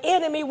that the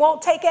enemy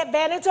won't take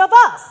advantage of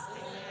us.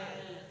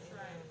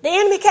 The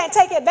enemy can't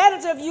take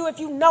advantage of you if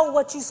you know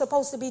what you're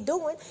supposed to be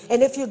doing.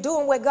 And if you're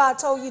doing what God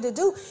told you to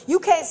do, you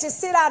can't just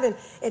sit out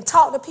and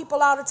talk to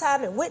people all the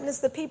time and witness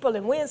to people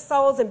and win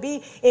souls and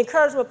be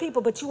encouragement with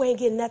people, but you ain't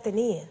getting nothing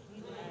in.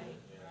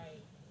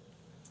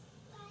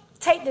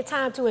 Take the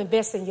time to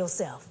invest in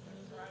yourself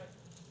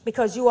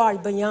because you are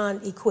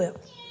beyond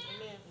equipped.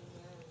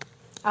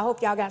 I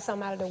hope y'all got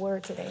something out of the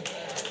word today.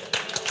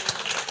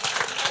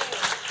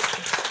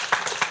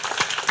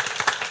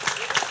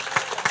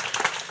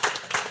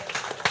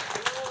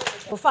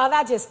 Well, Father,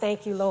 I just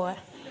thank you, Lord.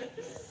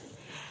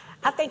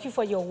 I thank you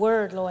for your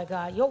word, Lord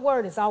God. Your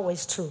word is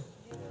always true.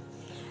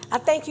 I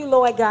thank you,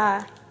 Lord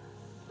God,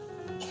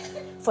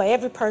 for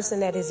every person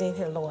that is in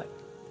here, Lord.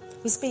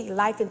 We speak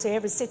life into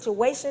every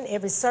situation,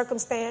 every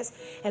circumstance.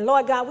 And,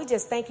 Lord God, we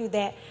just thank you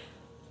that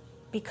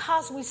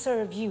because we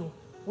serve you,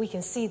 we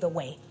can see the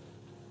way.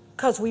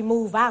 Because we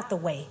move out the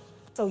way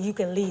so you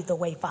can lead the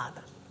way,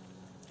 Father.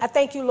 I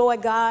thank you,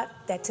 Lord God,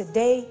 that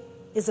today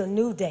is a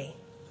new day.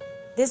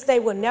 This day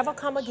will never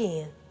come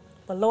again.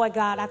 But, Lord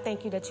God, I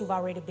thank you that you've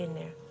already been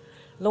there.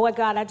 Lord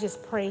God, I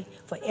just pray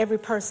for every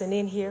person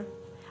in here.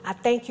 I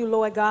thank you,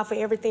 Lord God, for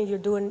everything you're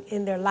doing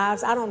in their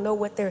lives. I don't know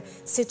what their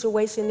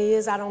situation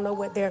is. I don't know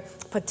what their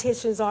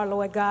petitions are,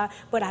 Lord God.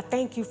 But I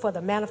thank you for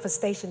the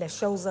manifestation that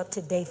shows up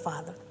today,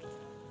 Father.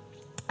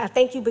 I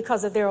thank you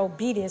because of their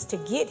obedience to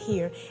get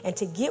here and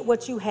to get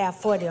what you have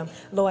for them,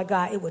 Lord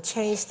God. It will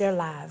change their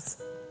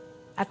lives.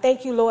 I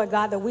thank you, Lord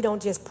God, that we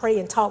don't just pray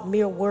and talk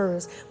mere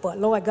words, but,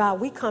 Lord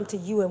God, we come to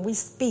you and we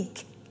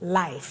speak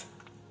life.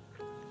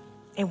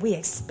 And we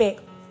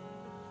expect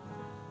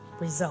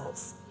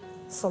results.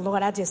 So,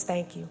 Lord, I just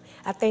thank you.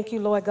 I thank you,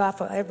 Lord God,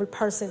 for every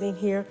person in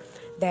here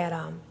that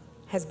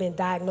has been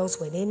diagnosed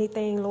with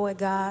anything, Lord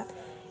God.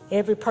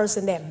 Every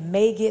person that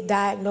may get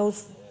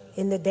diagnosed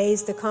in the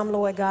days to come,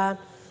 Lord God.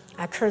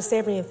 I curse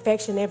every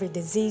infection, every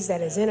disease that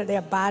has entered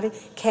their body,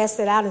 cast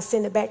it out and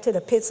send it back to the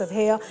pits of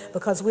hell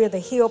because we're the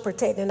healed,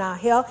 protecting our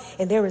health,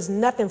 and there is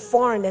nothing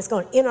foreign that's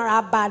going to enter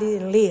our body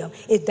and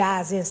live. It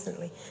dies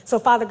instantly. So,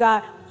 Father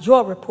God,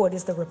 your report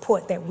is the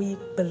report that we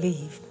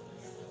believe.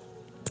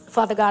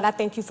 Father God, I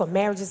thank you for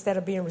marriages that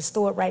are being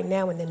restored right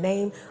now in the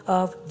name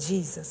of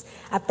Jesus.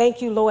 I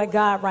thank you, Lord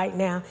God, right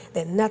now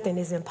that nothing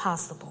is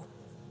impossible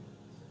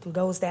to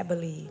those that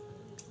believe.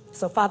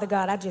 So, Father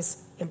God, I just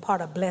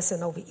impart a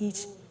blessing over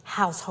each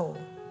household.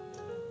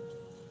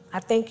 I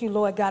thank you,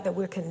 Lord God, that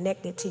we're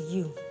connected to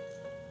you.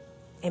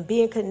 And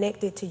being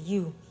connected to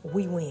you,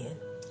 we win.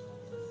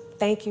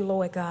 Thank you,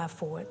 Lord God,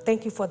 for it.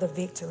 Thank you for the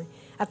victory.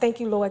 I thank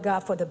you, Lord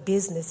God, for the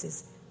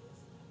businesses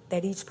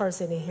that each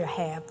person in here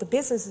have, the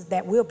businesses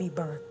that will be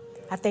birthed.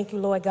 I thank you,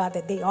 Lord God,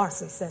 that they are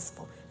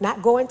successful.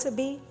 Not going to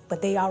be,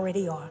 but they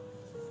already are.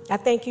 I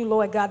thank you,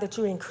 Lord God, that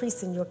you're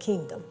increasing your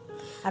kingdom.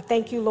 I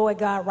thank you, Lord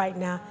God, right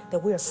now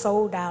that we are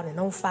sold out and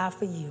on fire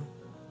for you.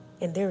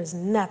 And there is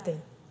nothing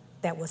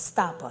that will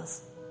stop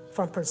us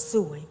from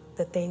pursuing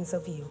the things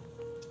of you.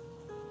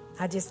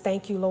 I just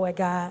thank you, Lord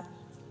God.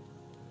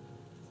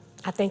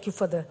 I thank you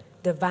for the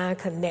divine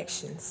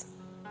connections.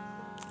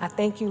 I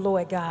thank you,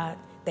 Lord God,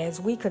 that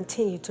as we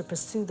continue to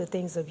pursue the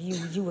things of you,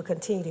 you will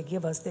continue to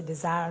give us the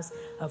desires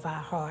of our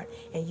heart,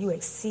 and you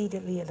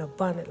exceedingly and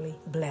abundantly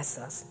bless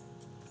us.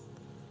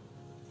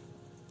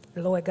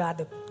 Lord God,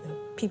 the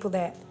people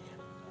that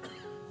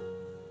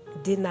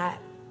did not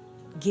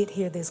get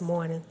here this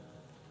morning,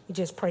 we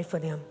just pray for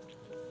them.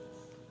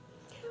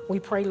 We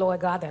pray,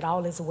 Lord God, that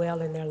all is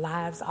well in their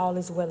lives, all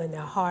is well in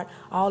their heart,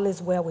 all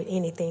is well with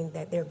anything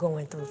that they're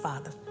going through,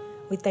 Father.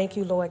 We thank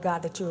you, Lord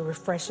God, that you are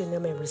refreshing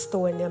them and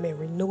restoring them and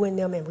renewing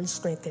them and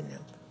re-strengthening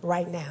them.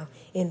 right now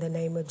in the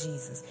name of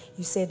Jesus.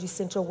 You said you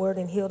sent your word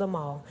and healed them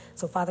all.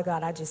 So, Father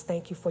God, I just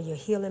thank you for your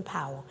healing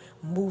power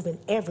moving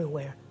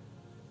everywhere.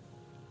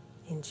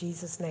 In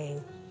Jesus'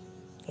 name,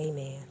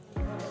 amen.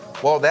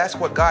 Well, that's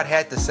what God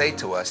had to say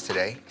to us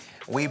today.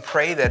 We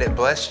pray that it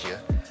blessed you.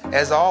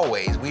 As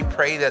always, we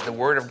pray that the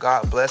word of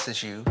God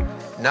blesses you,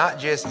 not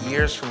just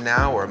years from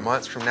now or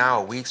months from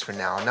now or weeks from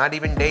now, not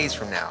even days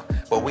from now,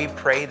 but we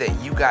pray that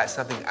you got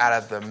something out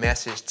of the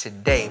message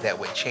today that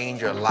would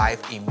change your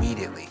life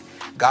immediately.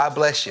 God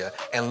bless you,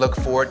 and look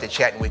forward to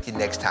chatting with you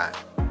next time.